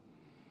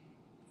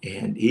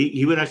 And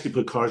he would actually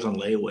put cars on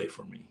layaway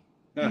for me.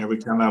 Huh. And every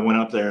time I went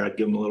up there, I'd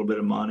give him a little bit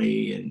of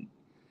money.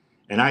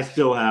 And I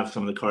still have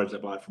some of the cards I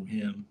bought from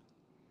him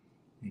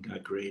and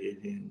got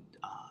graded. And,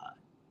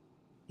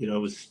 that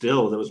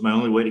was my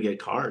only way to get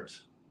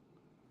cards.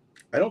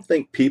 I don't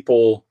think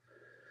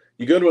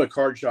you go to a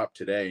card shop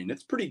today and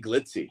it's pretty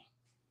glitzy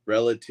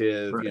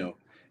relative, Right.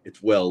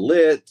 it's well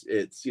lit.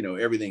 It's,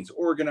 everything's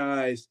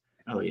organized.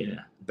 Oh, yeah.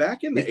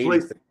 Back in the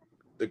 80s,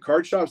 the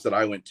card shops that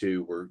I went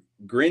to were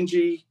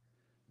gringy,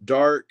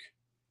 dark,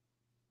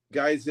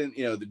 guys in,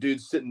 the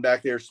dudes sitting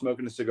back there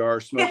smoking a cigar,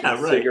 smoking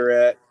a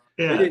cigarette.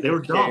 Yeah, they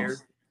were dumb.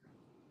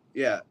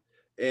 Yeah.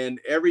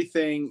 And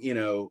everything,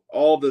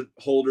 all the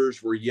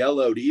holders were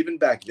yellowed even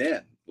back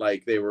then.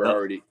 Like they were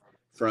already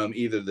from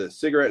either the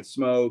cigarette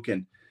smoke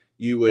and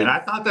And I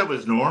thought that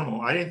was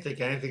normal. I didn't think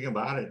anything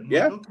about it. I'm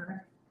like, okay.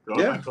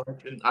 My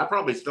collection. I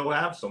probably still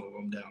have some of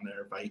them down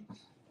there if I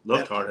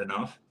looked hard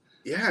enough.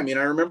 Yeah, I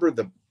remember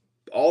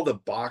all the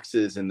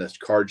boxes in this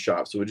card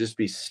shops would just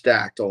be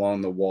stacked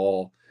along the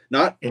wall.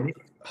 Not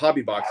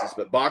hobby boxes,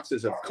 but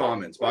boxes of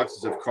commons,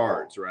 boxes of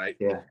cards, right?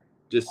 Yeah.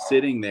 Just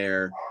sitting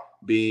there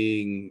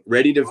being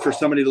ready for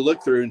somebody to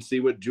look through and see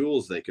what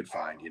jewels they could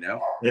find,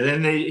 And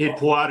then he'd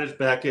pull out his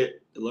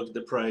Beckett, look at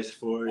the price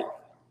for it.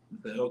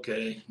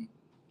 Okay.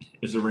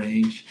 There's a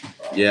range.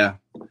 Yeah.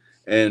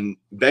 And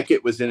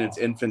Beckett was in its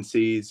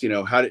infancies,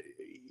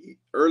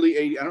 early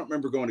 80s. I don't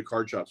remember going to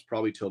card shops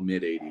probably till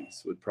mid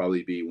 80s would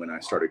probably be when I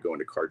started going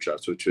to card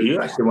shops, you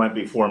actually went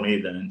before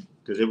me then,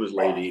 because it was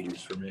late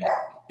 80s for me.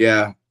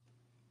 Yeah.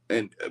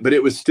 But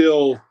it was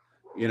still,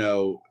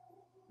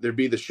 there'd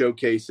be the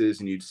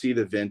showcases and you'd see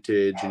the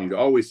vintage and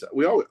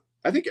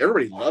I think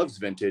everybody loves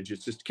vintage.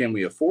 It's just, can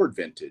we afford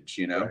vintage,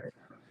 Right.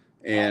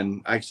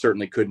 And I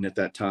certainly couldn't at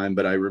that time,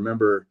 but I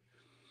remember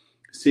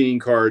seeing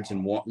cards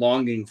and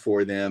longing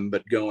for them,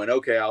 but going,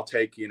 okay, I'll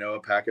take, a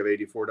pack of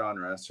 84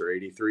 Donruss or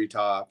 83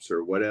 Tops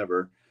or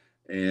whatever.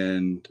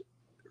 And,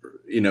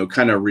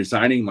 kind of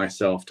resigning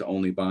myself to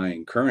only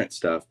buying current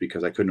stuff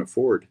because I couldn't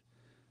afford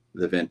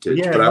the vintage.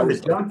 Yeah, but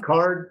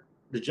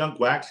the junk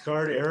wax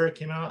card era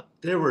came out.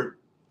 There were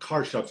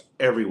card shops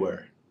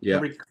everywhere. Yeah.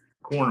 Every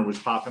corner was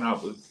popping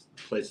up with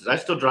places. I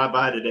still drive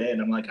by today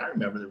and I'm like, I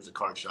remember there was a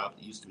card shop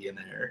that used to be in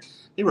there.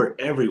 They were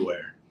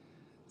everywhere.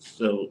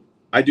 So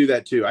I do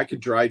that too. I could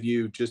drive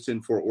you just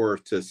in Fort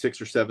Worth to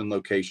 6 or 7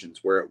 locations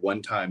where at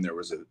one time there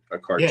was a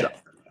card shop.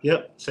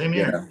 Yep. Same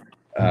here.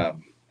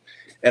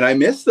 And I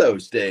miss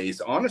those days.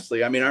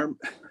 Honestly, I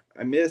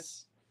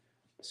miss,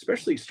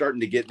 especially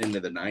starting to get into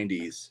the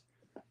 90s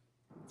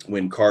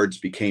when cards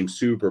became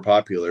super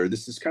popular.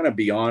 This is kind of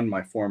beyond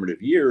my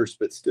formative years,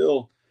 but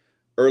still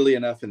early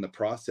enough in the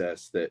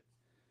process that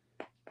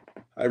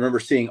I remember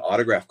seeing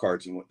autograph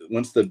cards. And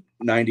once the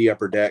 90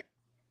 Upper Deck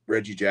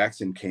Reggie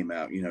Jackson came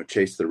out,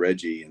 Chase the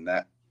Reggie, and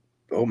that,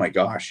 oh my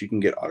gosh, you can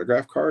get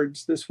autograph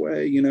cards this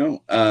way,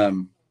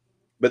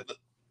 But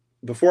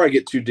before I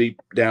get too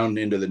deep down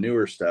into the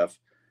newer stuff,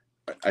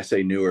 I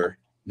say newer,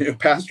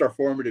 past our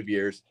formative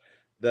years,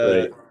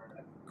 the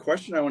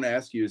question I want to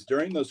ask you is,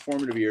 during those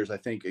formative years, I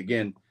think,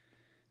 again,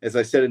 as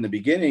I said in the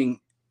beginning,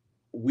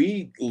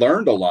 we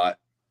learned a lot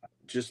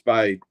just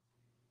by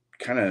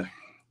kind of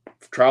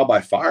trial by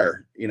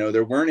fire.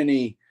 There weren't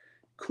any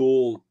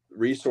cool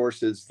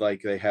resources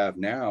like they have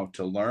now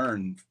to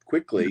learn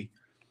quickly,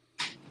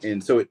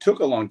 and so it took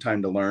a long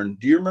time to learn.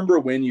 Do you remember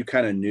when you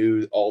kind of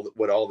knew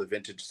what all the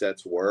vintage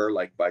sets were,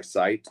 like by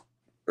sight,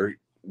 or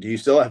do you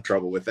still have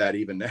trouble with that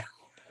even now?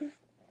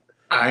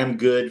 I'm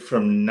good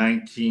from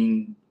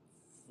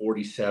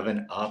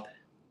 1947 up.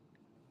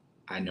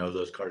 I know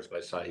those cards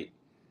by sight,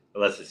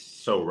 unless it's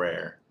so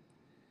rare.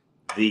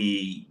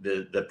 The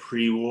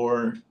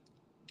pre-war,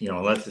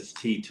 unless it's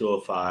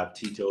T205,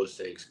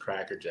 T206,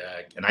 Cracker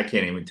Jack, and I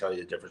can't even tell you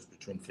the difference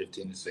between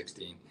 15 and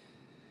 16.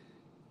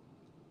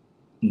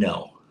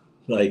 No.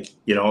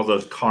 All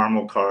those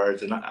caramel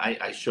cards. And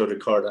I showed a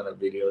card on a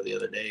video the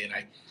other day, and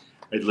I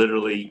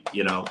literally,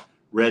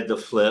 read the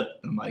flip.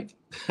 I'm like,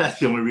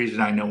 that's the only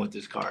reason I know what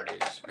this card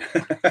is.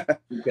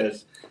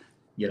 Because,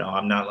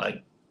 I'm not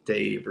like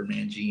Dave or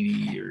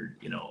Mangini or,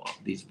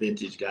 these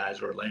vintage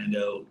guys,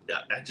 Orlando.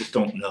 I just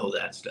don't know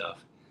that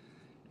stuff.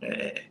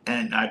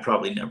 And I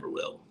probably never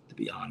will, to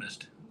be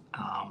honest.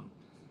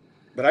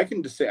 But I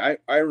can just say, I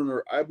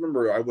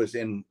remember I was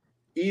in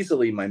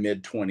easily my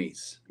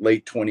mid-20s,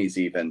 late 20s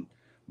even,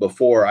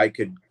 before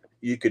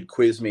you could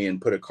quiz me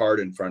and put a card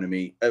in front of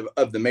me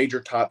of the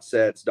major top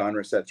sets,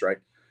 Donruss sets, right?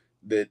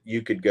 That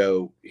you could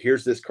go,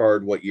 here's this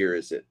card, what year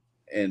is it?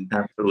 And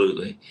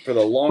absolutely, for the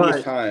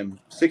longest time,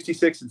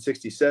 66 and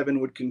 67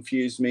 would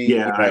confuse me.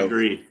 Yeah, I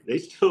agree. They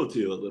still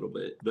do a little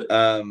bit, but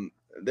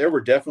there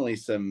were definitely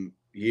some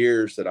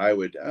years that I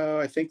would,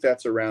 I think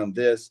that's around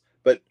this.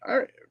 But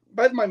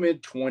by my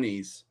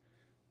mid-20s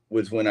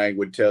was when I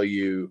would tell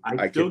you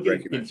I still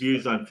get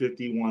confused on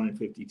 51 and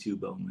 52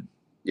 Bowman.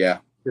 Yeah.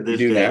 to this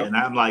You do day. now? And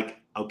I'm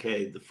like,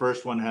 okay, the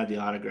first one had the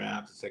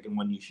autograph. The second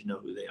one, you should know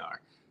who they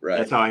are. Right.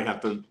 That's how I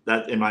have to.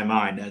 That in my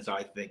mind, that's how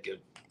I think of.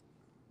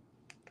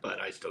 But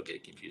I still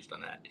get confused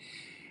on that.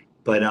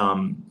 But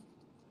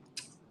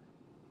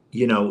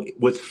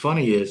what's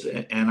funny is,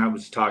 and I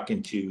was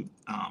talking to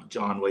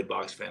John Wade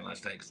Box fan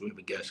last night because we have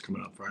a guest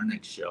coming up for our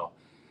next show.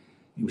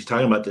 He was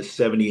talking about the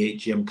 '78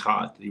 Jim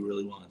Cott that he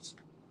really wants.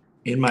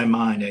 In my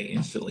mind, I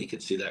instantly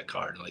could see that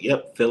card. Like,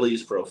 yep,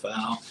 Phillies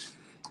profile,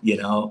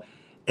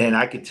 and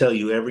I could tell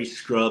you every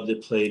scrub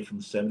that played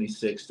from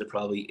 '76 to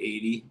probably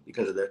 '80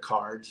 because of their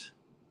cards.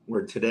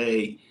 Where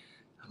today,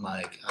 I'm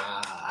like,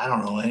 I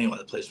don't know anyone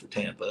that plays for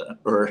Tampa,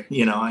 or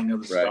I know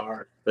the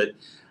star, but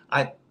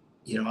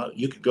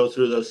you could go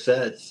through those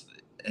sets,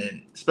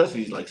 and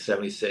especially like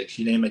 '76,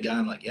 you name a guy,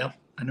 I'm like, yep,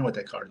 I know what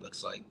that card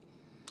looks like.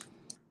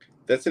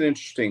 That's an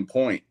interesting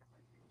point.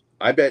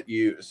 I bet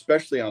you,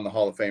 especially on the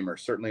Hall of Famer,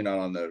 certainly not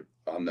on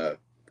the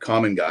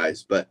common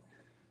guys, but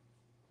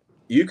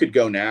you could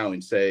go now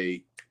and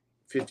say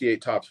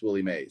 58 Topps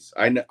Willie Mays.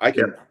 I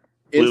can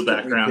blue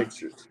background.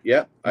 picture.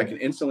 Yep, I can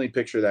instantly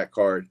picture that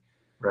card.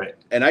 Right.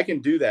 And I can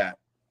do that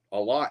a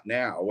lot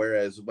now.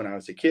 Whereas when I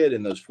was a kid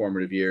in those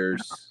formative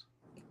years,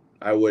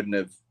 I wouldn't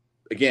have,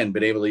 again,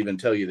 been able to even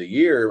tell you the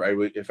year. I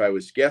would, if I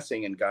was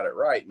guessing and got it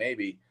right,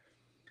 maybe.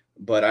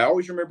 But I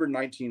always remember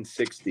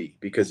 1960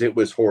 because it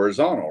was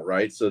horizontal,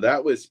 right? So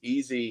that was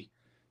easy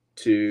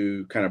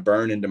to kind of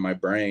burn into my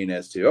brain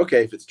as to,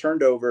 okay, if it's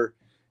turned over,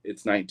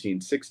 it's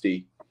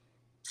 1960.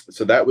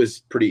 So that was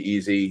pretty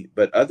easy.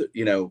 But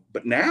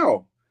but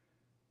now,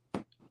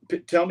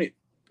 tell me,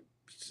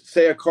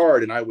 say a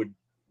card, and I would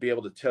be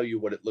able to tell you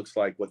what it looks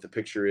like, what the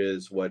picture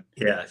is,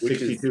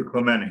 62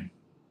 Clemente.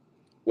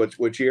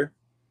 Which year?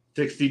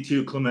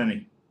 62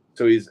 Clemente.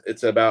 So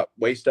it's about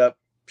waist up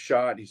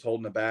shot. He's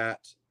holding a bat.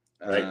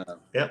 Right.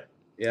 Yep.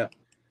 Yeah.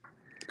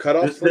 Cut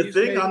off sleeves.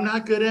 The thing I'm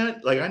not good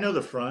at, like I know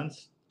the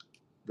fronts,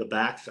 the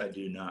backs I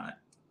do not.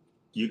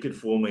 You could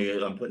fool me.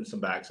 I'm putting some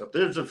backs up.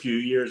 There's a few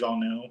years I'll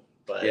know,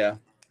 but yeah,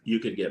 you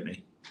could get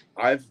me.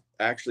 I've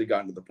actually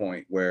gotten to the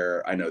point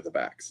where I know the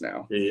backs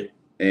now. Yeah.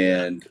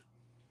 And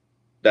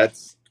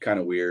that's kind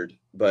of weird,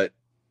 but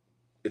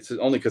it's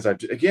only because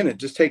it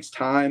just takes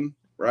time,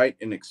 right?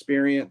 And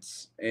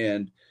experience,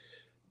 and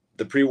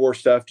the pre-war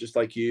stuff, just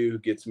like you,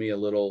 gets me a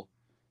little,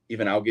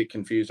 even I'll get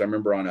confused. I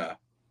remember on a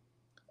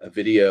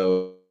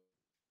video.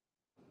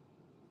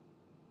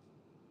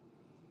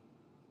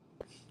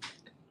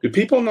 Do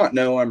people not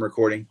know I'm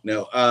recording?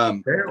 No.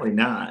 Apparently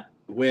not.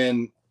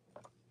 When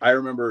I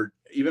remember,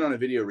 even on a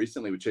video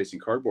recently with Chasing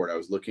Cardboard, I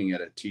was looking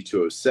at a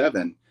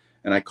T207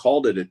 and I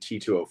called it a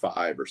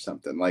T205 or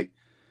something. Like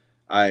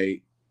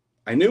I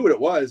knew what it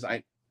was.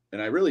 I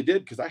really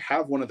did, because I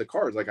have one of the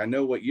cards. Like I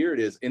know what year it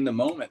is in the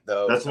moment,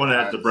 though. That's one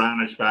that has the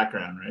brownish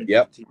background, right?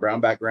 Yep,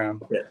 brown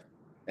background. Yeah.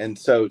 And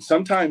so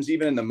sometimes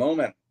even in the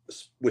moment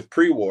with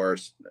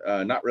pre-wars,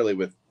 not really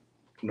with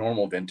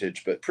normal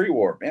vintage, but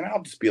pre-war, man,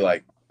 I'll just be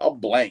like, I'll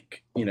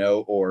blank,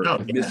 or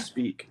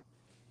misspeak.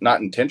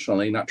 Not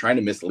intentionally, not trying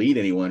to mislead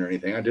anyone or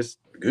anything. I just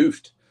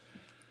goofed.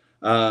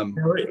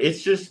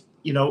 It's just,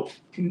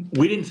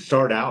 we didn't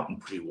start out in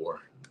pre-war.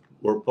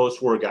 We're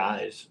post-war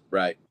guys.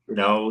 Right.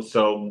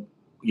 So,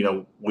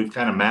 we've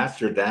kind of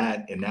mastered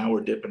that, and now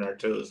we're dipping our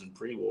toes in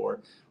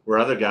pre-war, where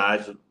other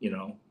guys,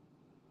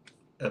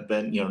 have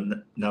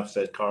been, Nuff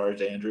said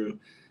cards, Andrew,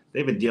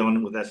 they've been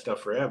dealing with that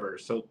stuff forever.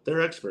 So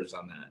they're experts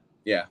on that.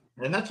 Yeah.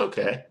 And that's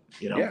okay.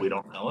 We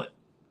don't know it.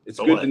 It's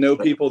good to know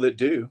people that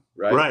do,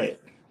 right? Right.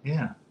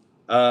 Yeah.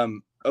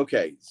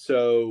 Okay.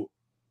 So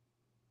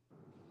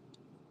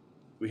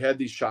we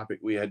had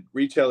we had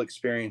retail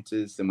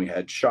experiences, then we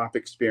had shop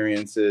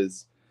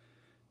experiences.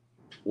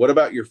 What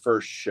about your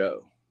first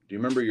show? Do you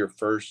remember your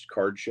first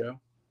card show?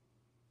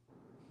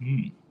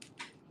 Man.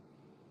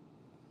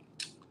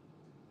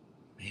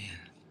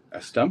 I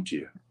stumped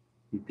you.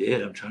 You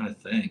did. I'm trying to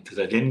think, because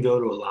I didn't go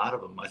to a lot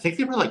of them. I think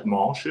they were like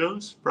mall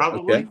shows,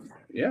 probably. Okay.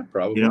 Yeah,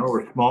 probably.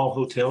 Or small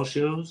hotel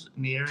shows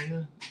in the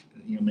area.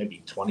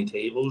 Maybe 20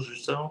 tables or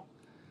so.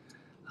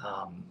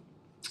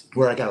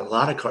 Where I got a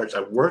lot of cards.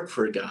 I worked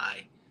for a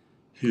guy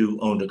who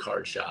owned a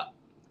card shop.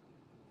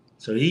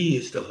 So he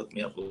used to hook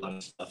me up with a lot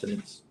of stuff, and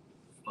it's,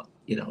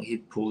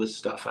 he'd pull this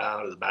stuff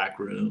out of the back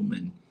room,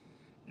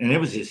 and it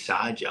was his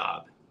side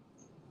job.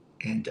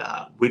 And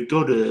we'd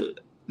go to,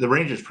 the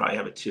Rangers probably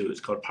have it too.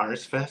 It's called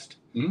Pirates Fest.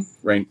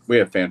 Mm-hmm. We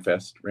have Fan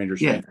Fest,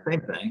 Rangers. Yeah,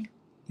 same thing.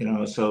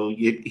 So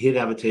he'd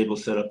have a table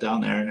set up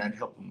down there, and I'd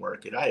help him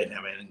work it. I didn't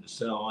have anything to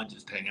sell. I'd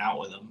just hang out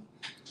with him.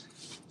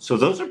 So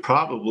those are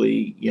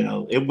probably,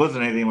 it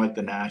wasn't anything like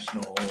the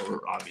National,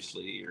 or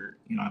obviously, or,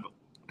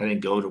 I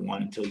didn't go to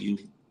one until you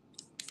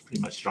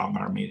pretty much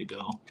strong-armed me to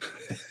go.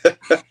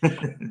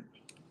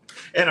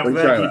 And I'm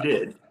glad you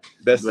did.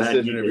 Best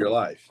decision of your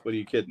life. What are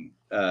you kidding?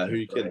 Who are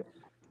you kidding?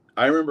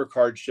 I remember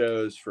card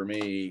shows for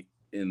me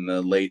in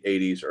the late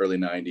 80s, early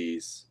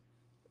 90s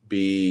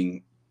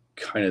being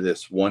kind of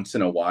this once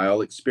in a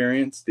while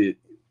experience. The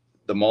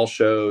mall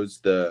shows,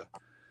 the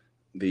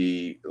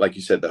like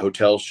you said, the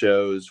hotel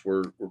shows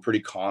were pretty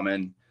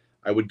common.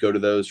 I would go to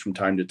those from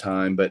time to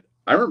time, but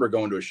I remember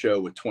going to a show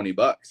with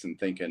 $20 and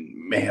thinking,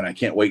 man, I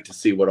can't wait to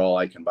see what all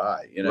I can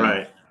buy. You know,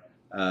 Right.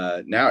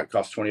 Now it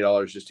costs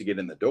 $20 just to get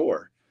in the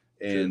door.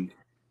 And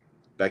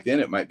back then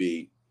it might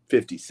be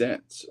 50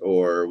 cents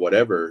or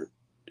whatever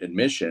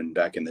admission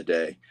back in the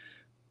day.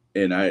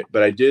 And I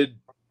did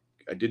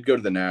go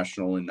to the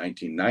National in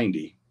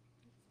 1990.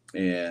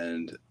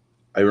 And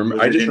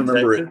I just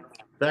remember it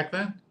back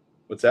then.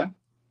 What's that?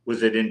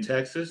 Was it in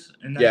Texas?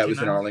 Yeah, it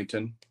was in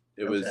Arlington.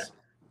 It was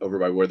over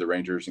by where the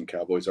Rangers and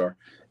Cowboys are.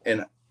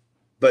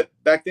 But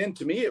back then,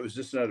 to me, it was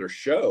just another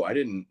show. I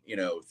didn't,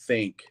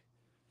 think,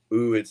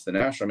 ooh, it's the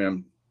National. I mean,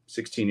 I'm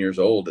 16 years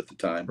old at the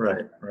time.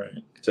 Right.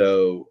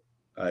 So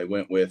I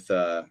went with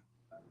a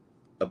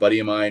buddy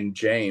of mine,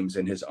 James,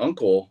 and his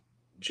uncle,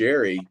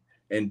 Jerry.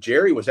 And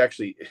Jerry was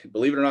actually,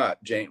 believe it or not,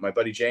 my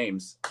buddy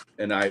James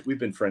and we've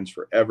been friends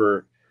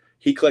forever.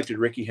 He collected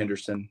Ricky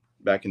Henderson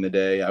back in the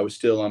day. I was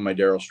still on my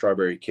Darryl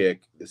Strawberry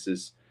kick. This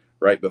is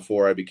right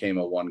before I became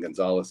a Juan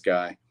Gonzalez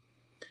guy.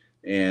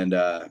 And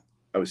I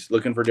was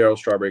looking for Darryl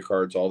Strawberry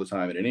cards all the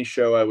time at any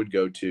show I would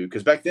go to.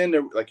 Because back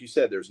then, like you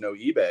said, there's no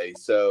eBay.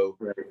 So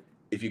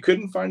if you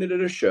couldn't find it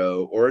at a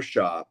show or a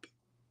shop,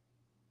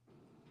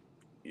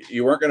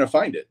 you weren't going to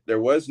find it.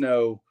 There was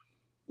no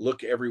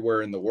look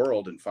everywhere in the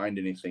world and find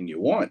anything you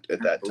want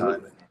at that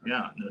time.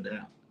 Yeah, no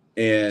doubt.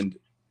 And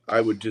I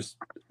would just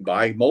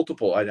buy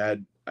multiple. I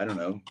had, I don't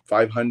know,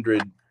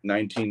 500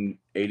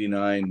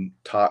 1989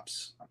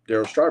 Topps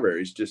Darryl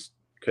Strawberries, just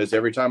because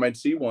every time I'd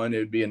see one, it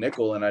would be a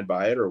nickel and I'd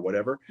buy it or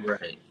whatever.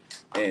 Right.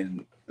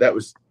 And that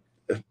was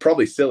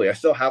probably silly. I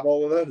still have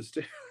all of those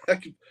too.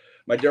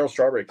 My Darryl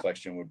Strawberry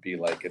collection would be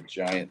like a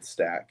giant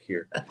stack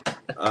here.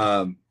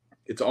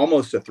 It's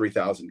almost a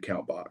 3,000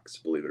 count box,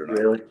 believe it or not.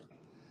 Really?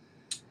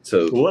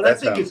 So what I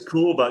think is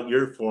cool about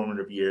your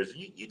formative years,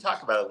 you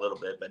talk about it a little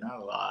bit, but not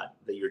a lot,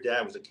 that your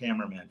dad was a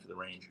cameraman for the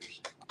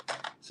Rangers.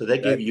 So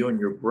that gave you and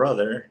your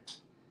brother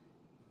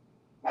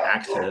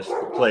access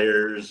to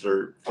players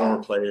or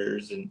former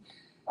players, and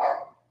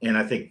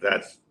I think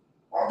that's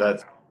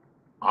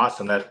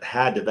awesome. That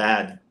had to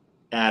have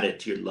added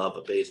to your love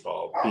of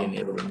baseball, being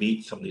able to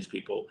meet some of these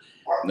people.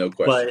 No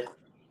question. But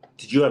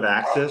did you have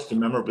access to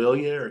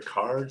memorabilia or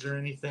cards or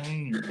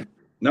anything?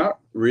 Not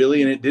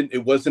really, and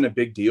it wasn't a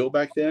big deal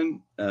back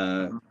then.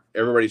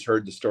 Everybody's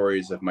heard the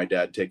stories of my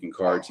dad taking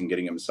cards and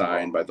getting them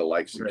signed by the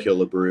likes of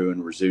Killebrew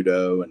and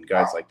Rizzuto and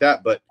guys like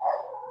that. But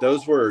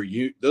those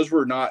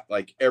were not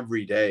like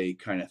everyday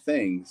kind of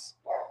things.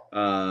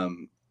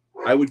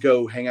 I would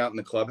go hang out in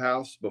the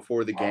clubhouse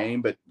before the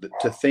game, but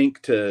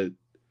to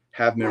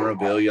have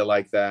memorabilia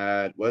like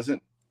that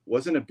wasn't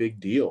a big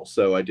deal.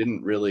 So I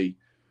didn't really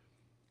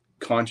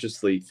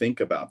consciously think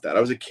about that. I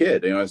was a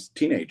kid, I was a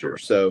teenager,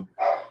 so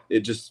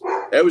it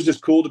was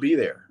just cool to be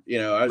there.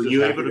 Were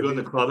you able to go in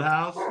the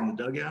clubhouse and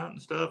the dugout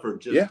and stuff, or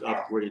just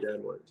up where your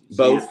dad was? So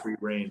both. You had free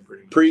reign,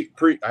 pretty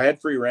much. I had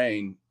free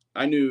reign.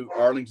 I knew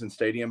Arlington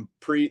Stadium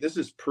this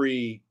is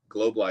pre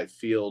Globe Life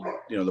Field,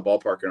 the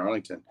ballpark in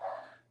Arlington,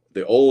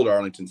 the old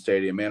Arlington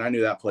Stadium. Man, I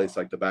knew that place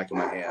like the back of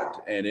my hand,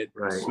 and it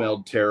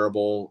smelled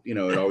terrible. It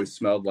always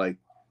smelled like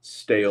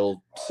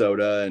stale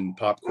soda and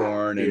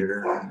popcorn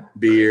and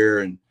beer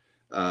and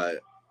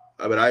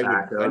but I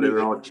knew they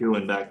were all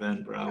chewing back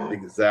then, probably.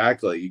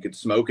 Exactly. You could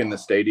smoke in the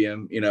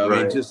stadium, I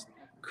mean, just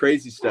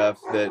crazy stuff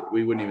that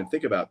we wouldn't even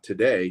think about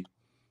today.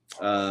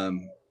 But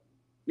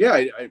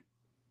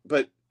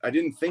I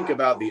didn't think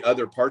about the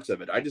other parts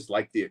of it. I just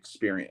liked the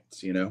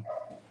experience,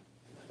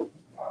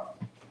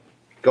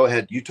 Go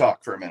ahead. You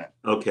talk for a minute.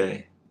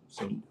 Okay.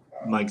 So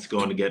Mike's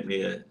going to get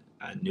me a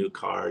new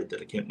card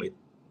that I can't wait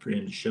for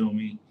him to show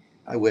me.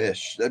 I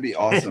wish. That'd be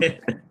awesome.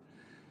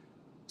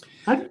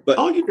 But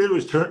all you did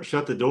was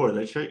shut the door.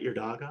 They shut your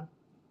dog up?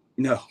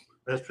 No.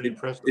 That's pretty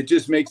impressive. It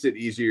just makes it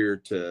easier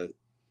to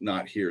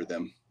not hear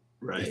them.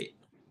 Right.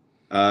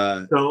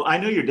 So I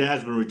know your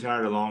dad's been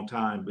retired a long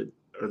time, but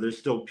are there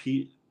still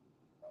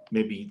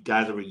maybe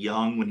guys that were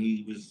young when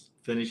he was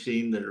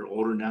finishing that are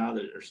older now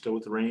that are still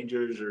with the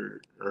Rangers,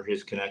 or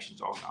his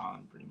connections all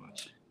gone pretty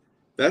much?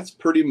 That's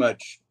pretty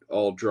much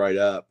all dried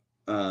up.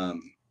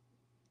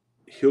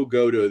 He'll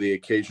go to the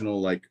occasional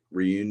like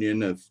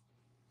reunion of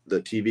the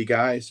TV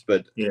guys,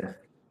 but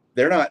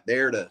they're not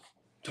there to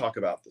talk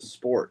about the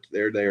sport.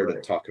 They're there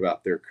to talk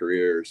about their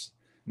careers.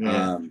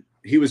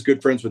 He was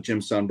good friends with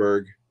Jim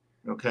Sundberg.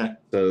 Okay.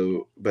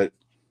 So, but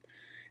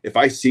if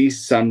I see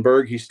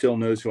Sundberg, he still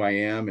knows who I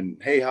am. And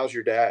hey, how's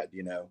your dad?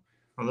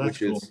 Which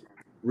cool. Is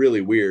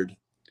really weird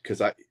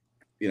because I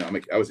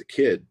was a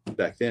kid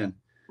back then.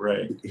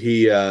 Right.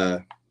 He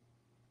kind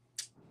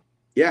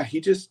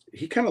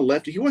of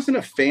left. He wasn't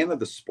a fan of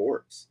the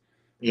sports.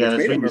 Yeah,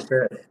 that's what you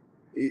said.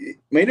 It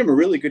made him a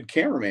really good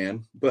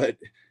cameraman, but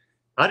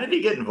how did he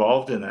get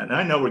involved in that? And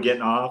I know we're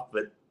getting off,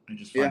 but I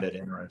just find that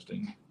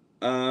interesting.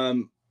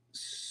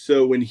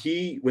 So when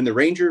the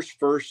Rangers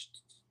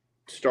first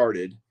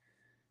started,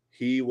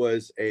 he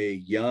was a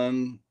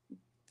young,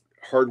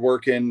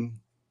 hardworking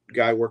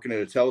guy working at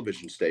a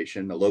television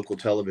station, a local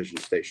television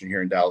station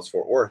here in Dallas,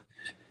 Fort Worth.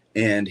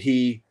 And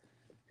he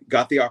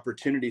got the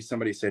opportunity.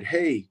 Somebody said,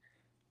 hey,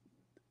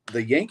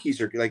 the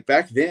Yankees are like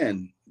back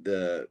then,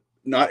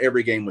 not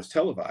every game was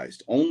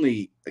televised.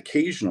 Only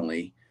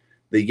occasionally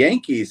the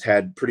Yankees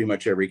had pretty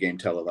much every game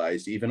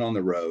televised, even on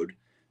the road.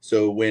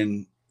 So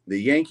when the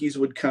Yankees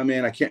would come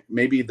in,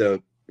 maybe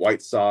the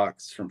White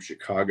Sox from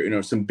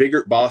Chicago, some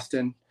bigger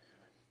Boston,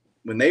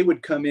 when they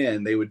would come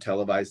in, they would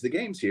televise the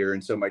games here.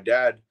 And so my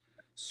dad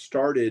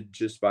started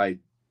just by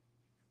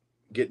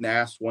getting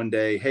asked one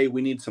day, hey,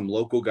 we need some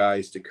local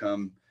guys to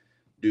come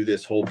do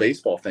this whole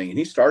baseball thing. And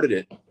he started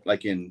it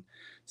like in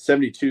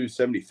 72,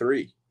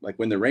 73. Like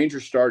when the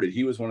Rangers started,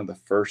 he was one of the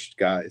first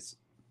guys.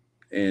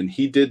 And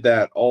he did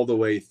that all the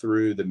way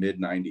through the mid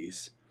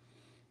 90s.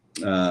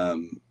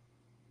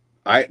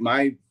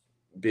 My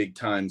big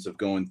times of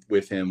going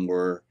with him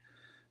were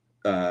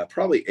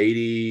probably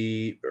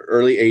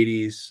early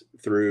 80s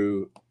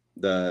through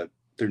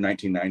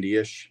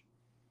 1990-ish.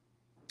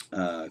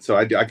 So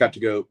I got to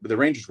go. The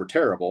Rangers were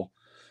terrible,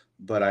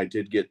 but I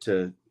did get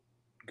to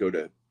go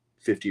to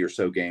 50 or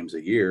so games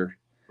a year,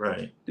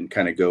 right, and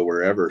kind of go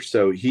wherever.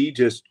 So he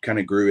just kind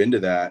of grew into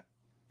that,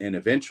 and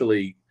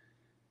eventually,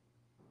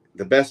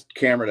 the best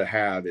camera to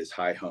have is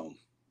high home.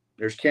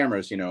 There's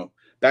cameras,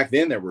 back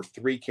then there were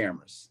 3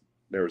 cameras.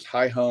 There was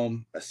high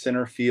home, a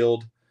center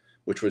field,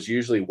 which was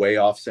usually way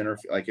off center.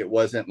 Like it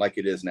wasn't like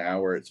it is now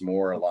where it's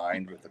more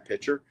aligned with the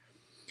pitcher.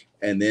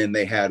 And then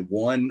they had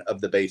one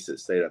of the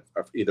bases. They had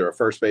either a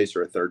first base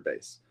or a third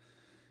base.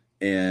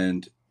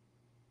 And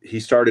he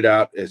started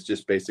out as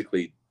just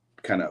basically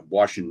kind of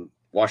washing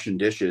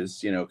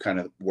dishes, kind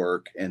of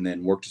work, and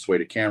then worked his way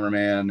to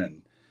cameraman,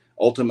 and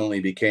ultimately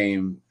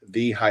became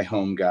the high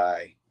home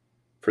guy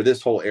for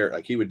this whole era.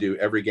 Like he would do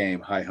every game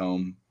high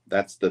home.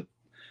 That's the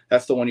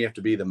one you have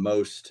to be the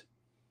most,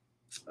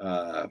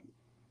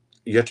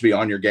 you have to be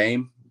on your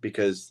game,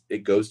 because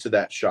it goes to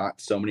that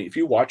shot. If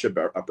you watch a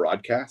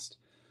broadcast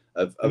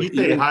of when you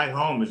say high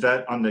home, is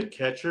that on the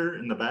catcher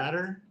and the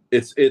batter?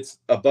 It's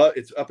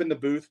up in the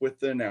booth with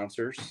the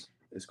announcers.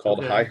 It's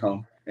called high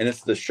home, and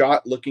it's the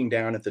shot looking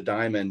down at the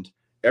diamond.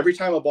 Every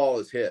time a ball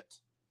is hit,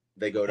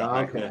 they go to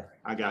high home.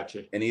 I got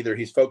you. And either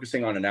he's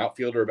focusing on an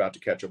outfielder about to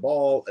catch a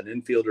ball, an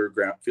infielder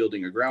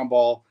fielding a ground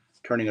ball,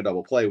 turning a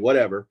double play,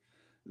 whatever.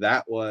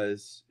 That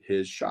was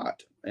his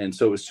shot. And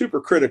so it was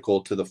super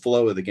critical to the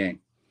flow of the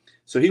game.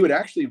 So he would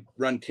actually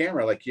run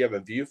camera, like you have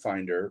a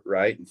viewfinder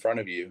right in front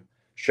of you,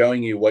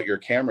 showing you what your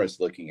camera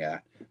is looking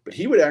at. But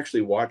he would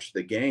actually watch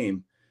the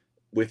game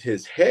with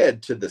his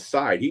head to the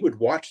side. He would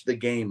watch the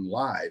game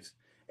live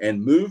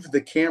and move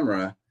the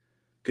camera,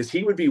 because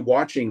he would be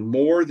watching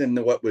more than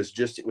what was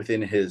just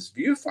within his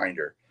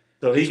viewfinder.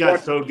 So he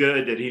got so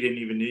good that he didn't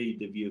even need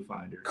the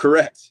viewfinder.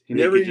 Correct. He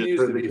never just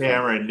used the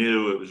camera and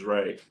knew it was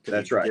right.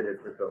 That's right. Did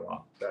it for so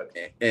long.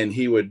 And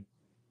he would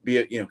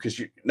be, because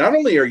you not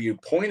only are you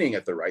pointing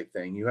at the right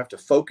thing, you have to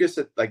focus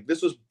it. Like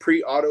this was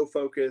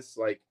pre-autofocus.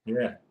 Like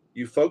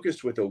you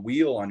focused with a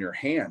wheel on your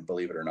hand,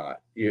 believe it or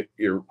not.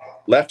 Your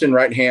left and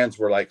right hands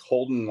were like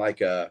holding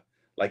like a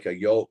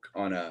yoke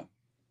on a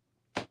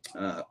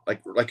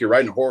like you're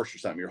riding a horse or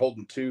something. You're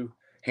holding 2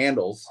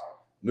 handles,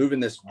 moving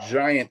this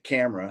giant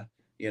camera,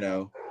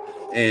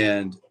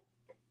 and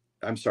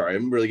I'm sorry,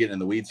 I'm really getting in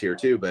the weeds here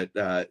too, but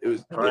it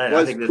was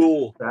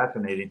cool.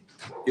 Fascinating.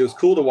 It was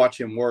cool to watch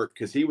him work,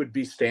 because he would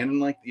be standing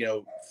like,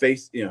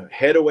 face,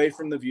 head away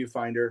from the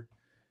viewfinder,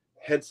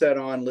 headset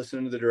on,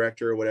 listening to the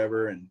director or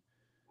whatever, and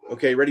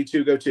okay, ready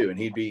to go to, and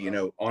he'd be,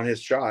 on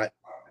his shot,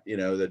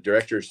 the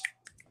director's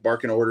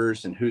barking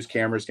orders and whose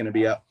camera is going to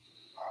be up.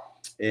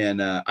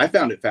 And I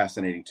found it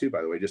fascinating too,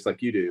 by the way, just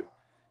like you do.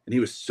 And he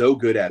was so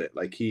good at it.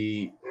 Like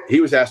he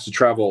was asked to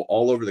travel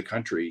all over the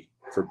country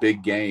for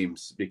big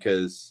games,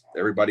 because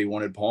everybody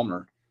wanted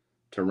Palmer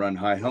to run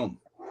high home.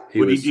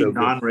 Would he do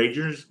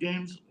non-Rangers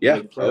games? Yeah.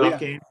 Like playoff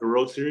games or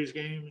World Series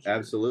games?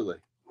 Absolutely.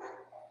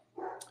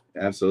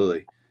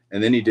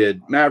 And then he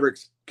did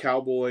Mavericks,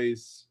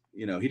 Cowboys.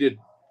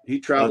 He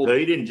traveled. So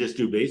he didn't just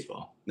do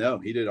baseball. No,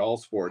 he did all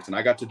sports. And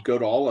I got to go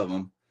to all of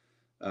them.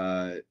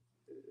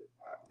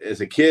 As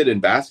a kid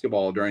in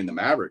basketball during the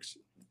Mavericks,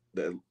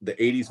 the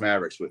 80s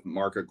Mavericks with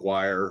Mark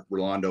Aguirre,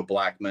 Rolando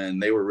Blackman,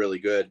 they were really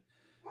good.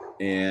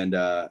 And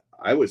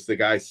I was the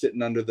guy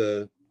sitting under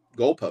the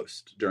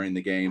goalpost during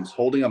the games,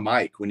 holding a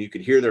mic when you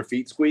could hear their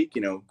feet squeak,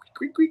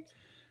 creak, creak.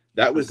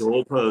 That was a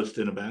goalpost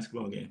in a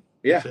basketball game.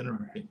 Yeah. That's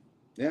interesting.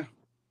 Yeah.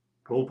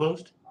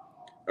 Goalpost?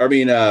 I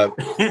mean,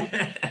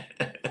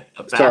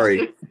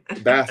 sorry,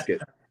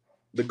 basket.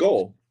 The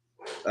goal,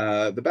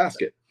 the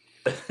basket.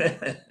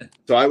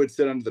 So I would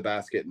sit under the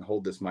basket and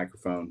hold this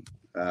microphone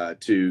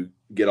to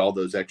get all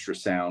those extra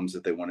sounds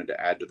that they wanted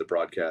to add to the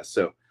broadcast.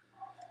 So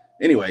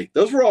anyway,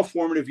 those were all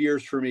formative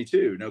years for me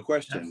too. No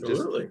question.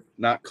 Absolutely. Just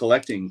not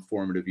collecting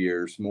formative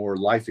years, more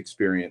life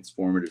experience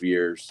formative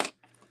years.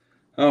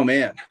 Oh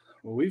man.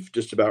 Well, we've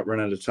just about run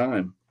out of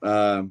time.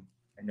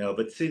 I know,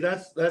 but see,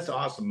 that's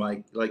awesome,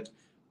 Mike. Like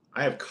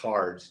I have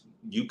cards.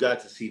 You got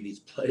to see these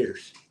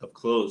players up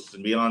close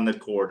and be on the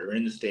court or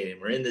in the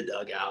stadium or in the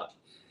dugout.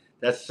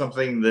 That's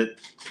something that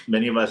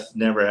many of us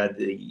never had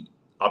the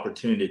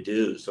opportunity to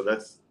do. So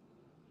that's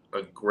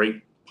a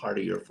great part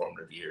of your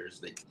formative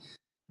years that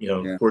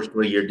Yeah.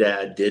 fortunately your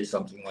dad did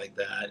something like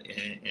that,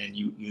 and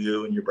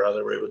you and your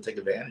brother were able to take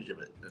advantage of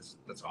it.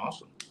 That's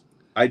awesome.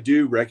 I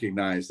do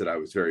recognize that I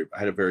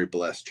had a very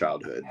blessed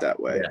childhood that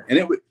way. Yeah. And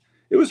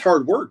it was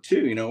hard work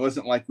too. It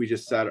wasn't like we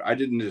just I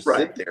didn't just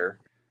sit there.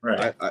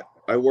 Right.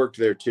 I worked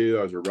there too.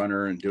 I was a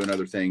runner and doing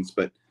other things,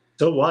 but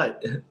so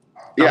what?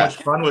 How much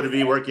fun would it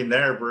be working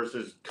there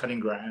versus cutting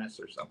grass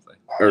or something?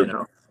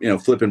 Or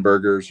flipping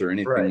burgers or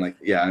anything like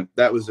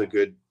that was a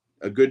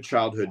good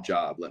childhood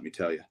job, let me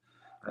tell you.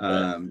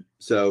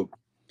 So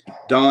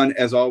Don,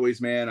 as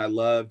always, man, I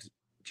loved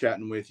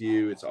chatting with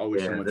you. It's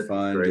always so much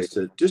fun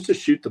just to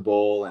shoot the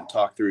bull and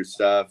talk through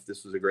stuff.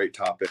 This was a great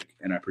topic,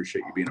 and I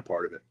appreciate you being a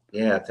part of it.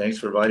 Yeah, thanks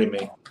for inviting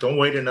me. Don't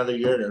wait another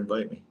year to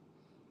invite me.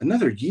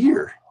 Another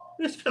year?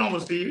 It's been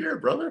almost a year,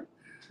 brother.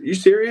 Are you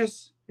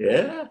serious?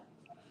 Yeah.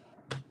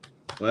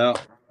 Well,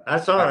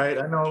 that's all right.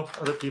 I know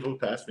other people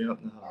pass me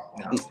up. No,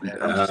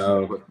 man. I'm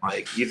just with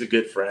Mike. He's a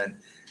good friend,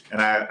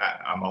 and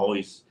I'm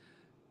always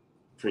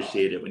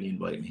appreciate it when you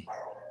invite me.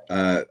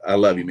 I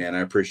love you, man. I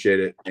appreciate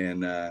it,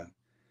 and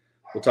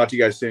we'll talk to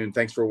you guys soon.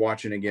 Thanks for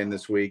watching again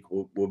this week.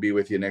 We'll be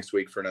with you next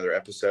week for another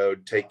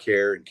episode. Take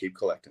care and keep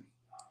collecting.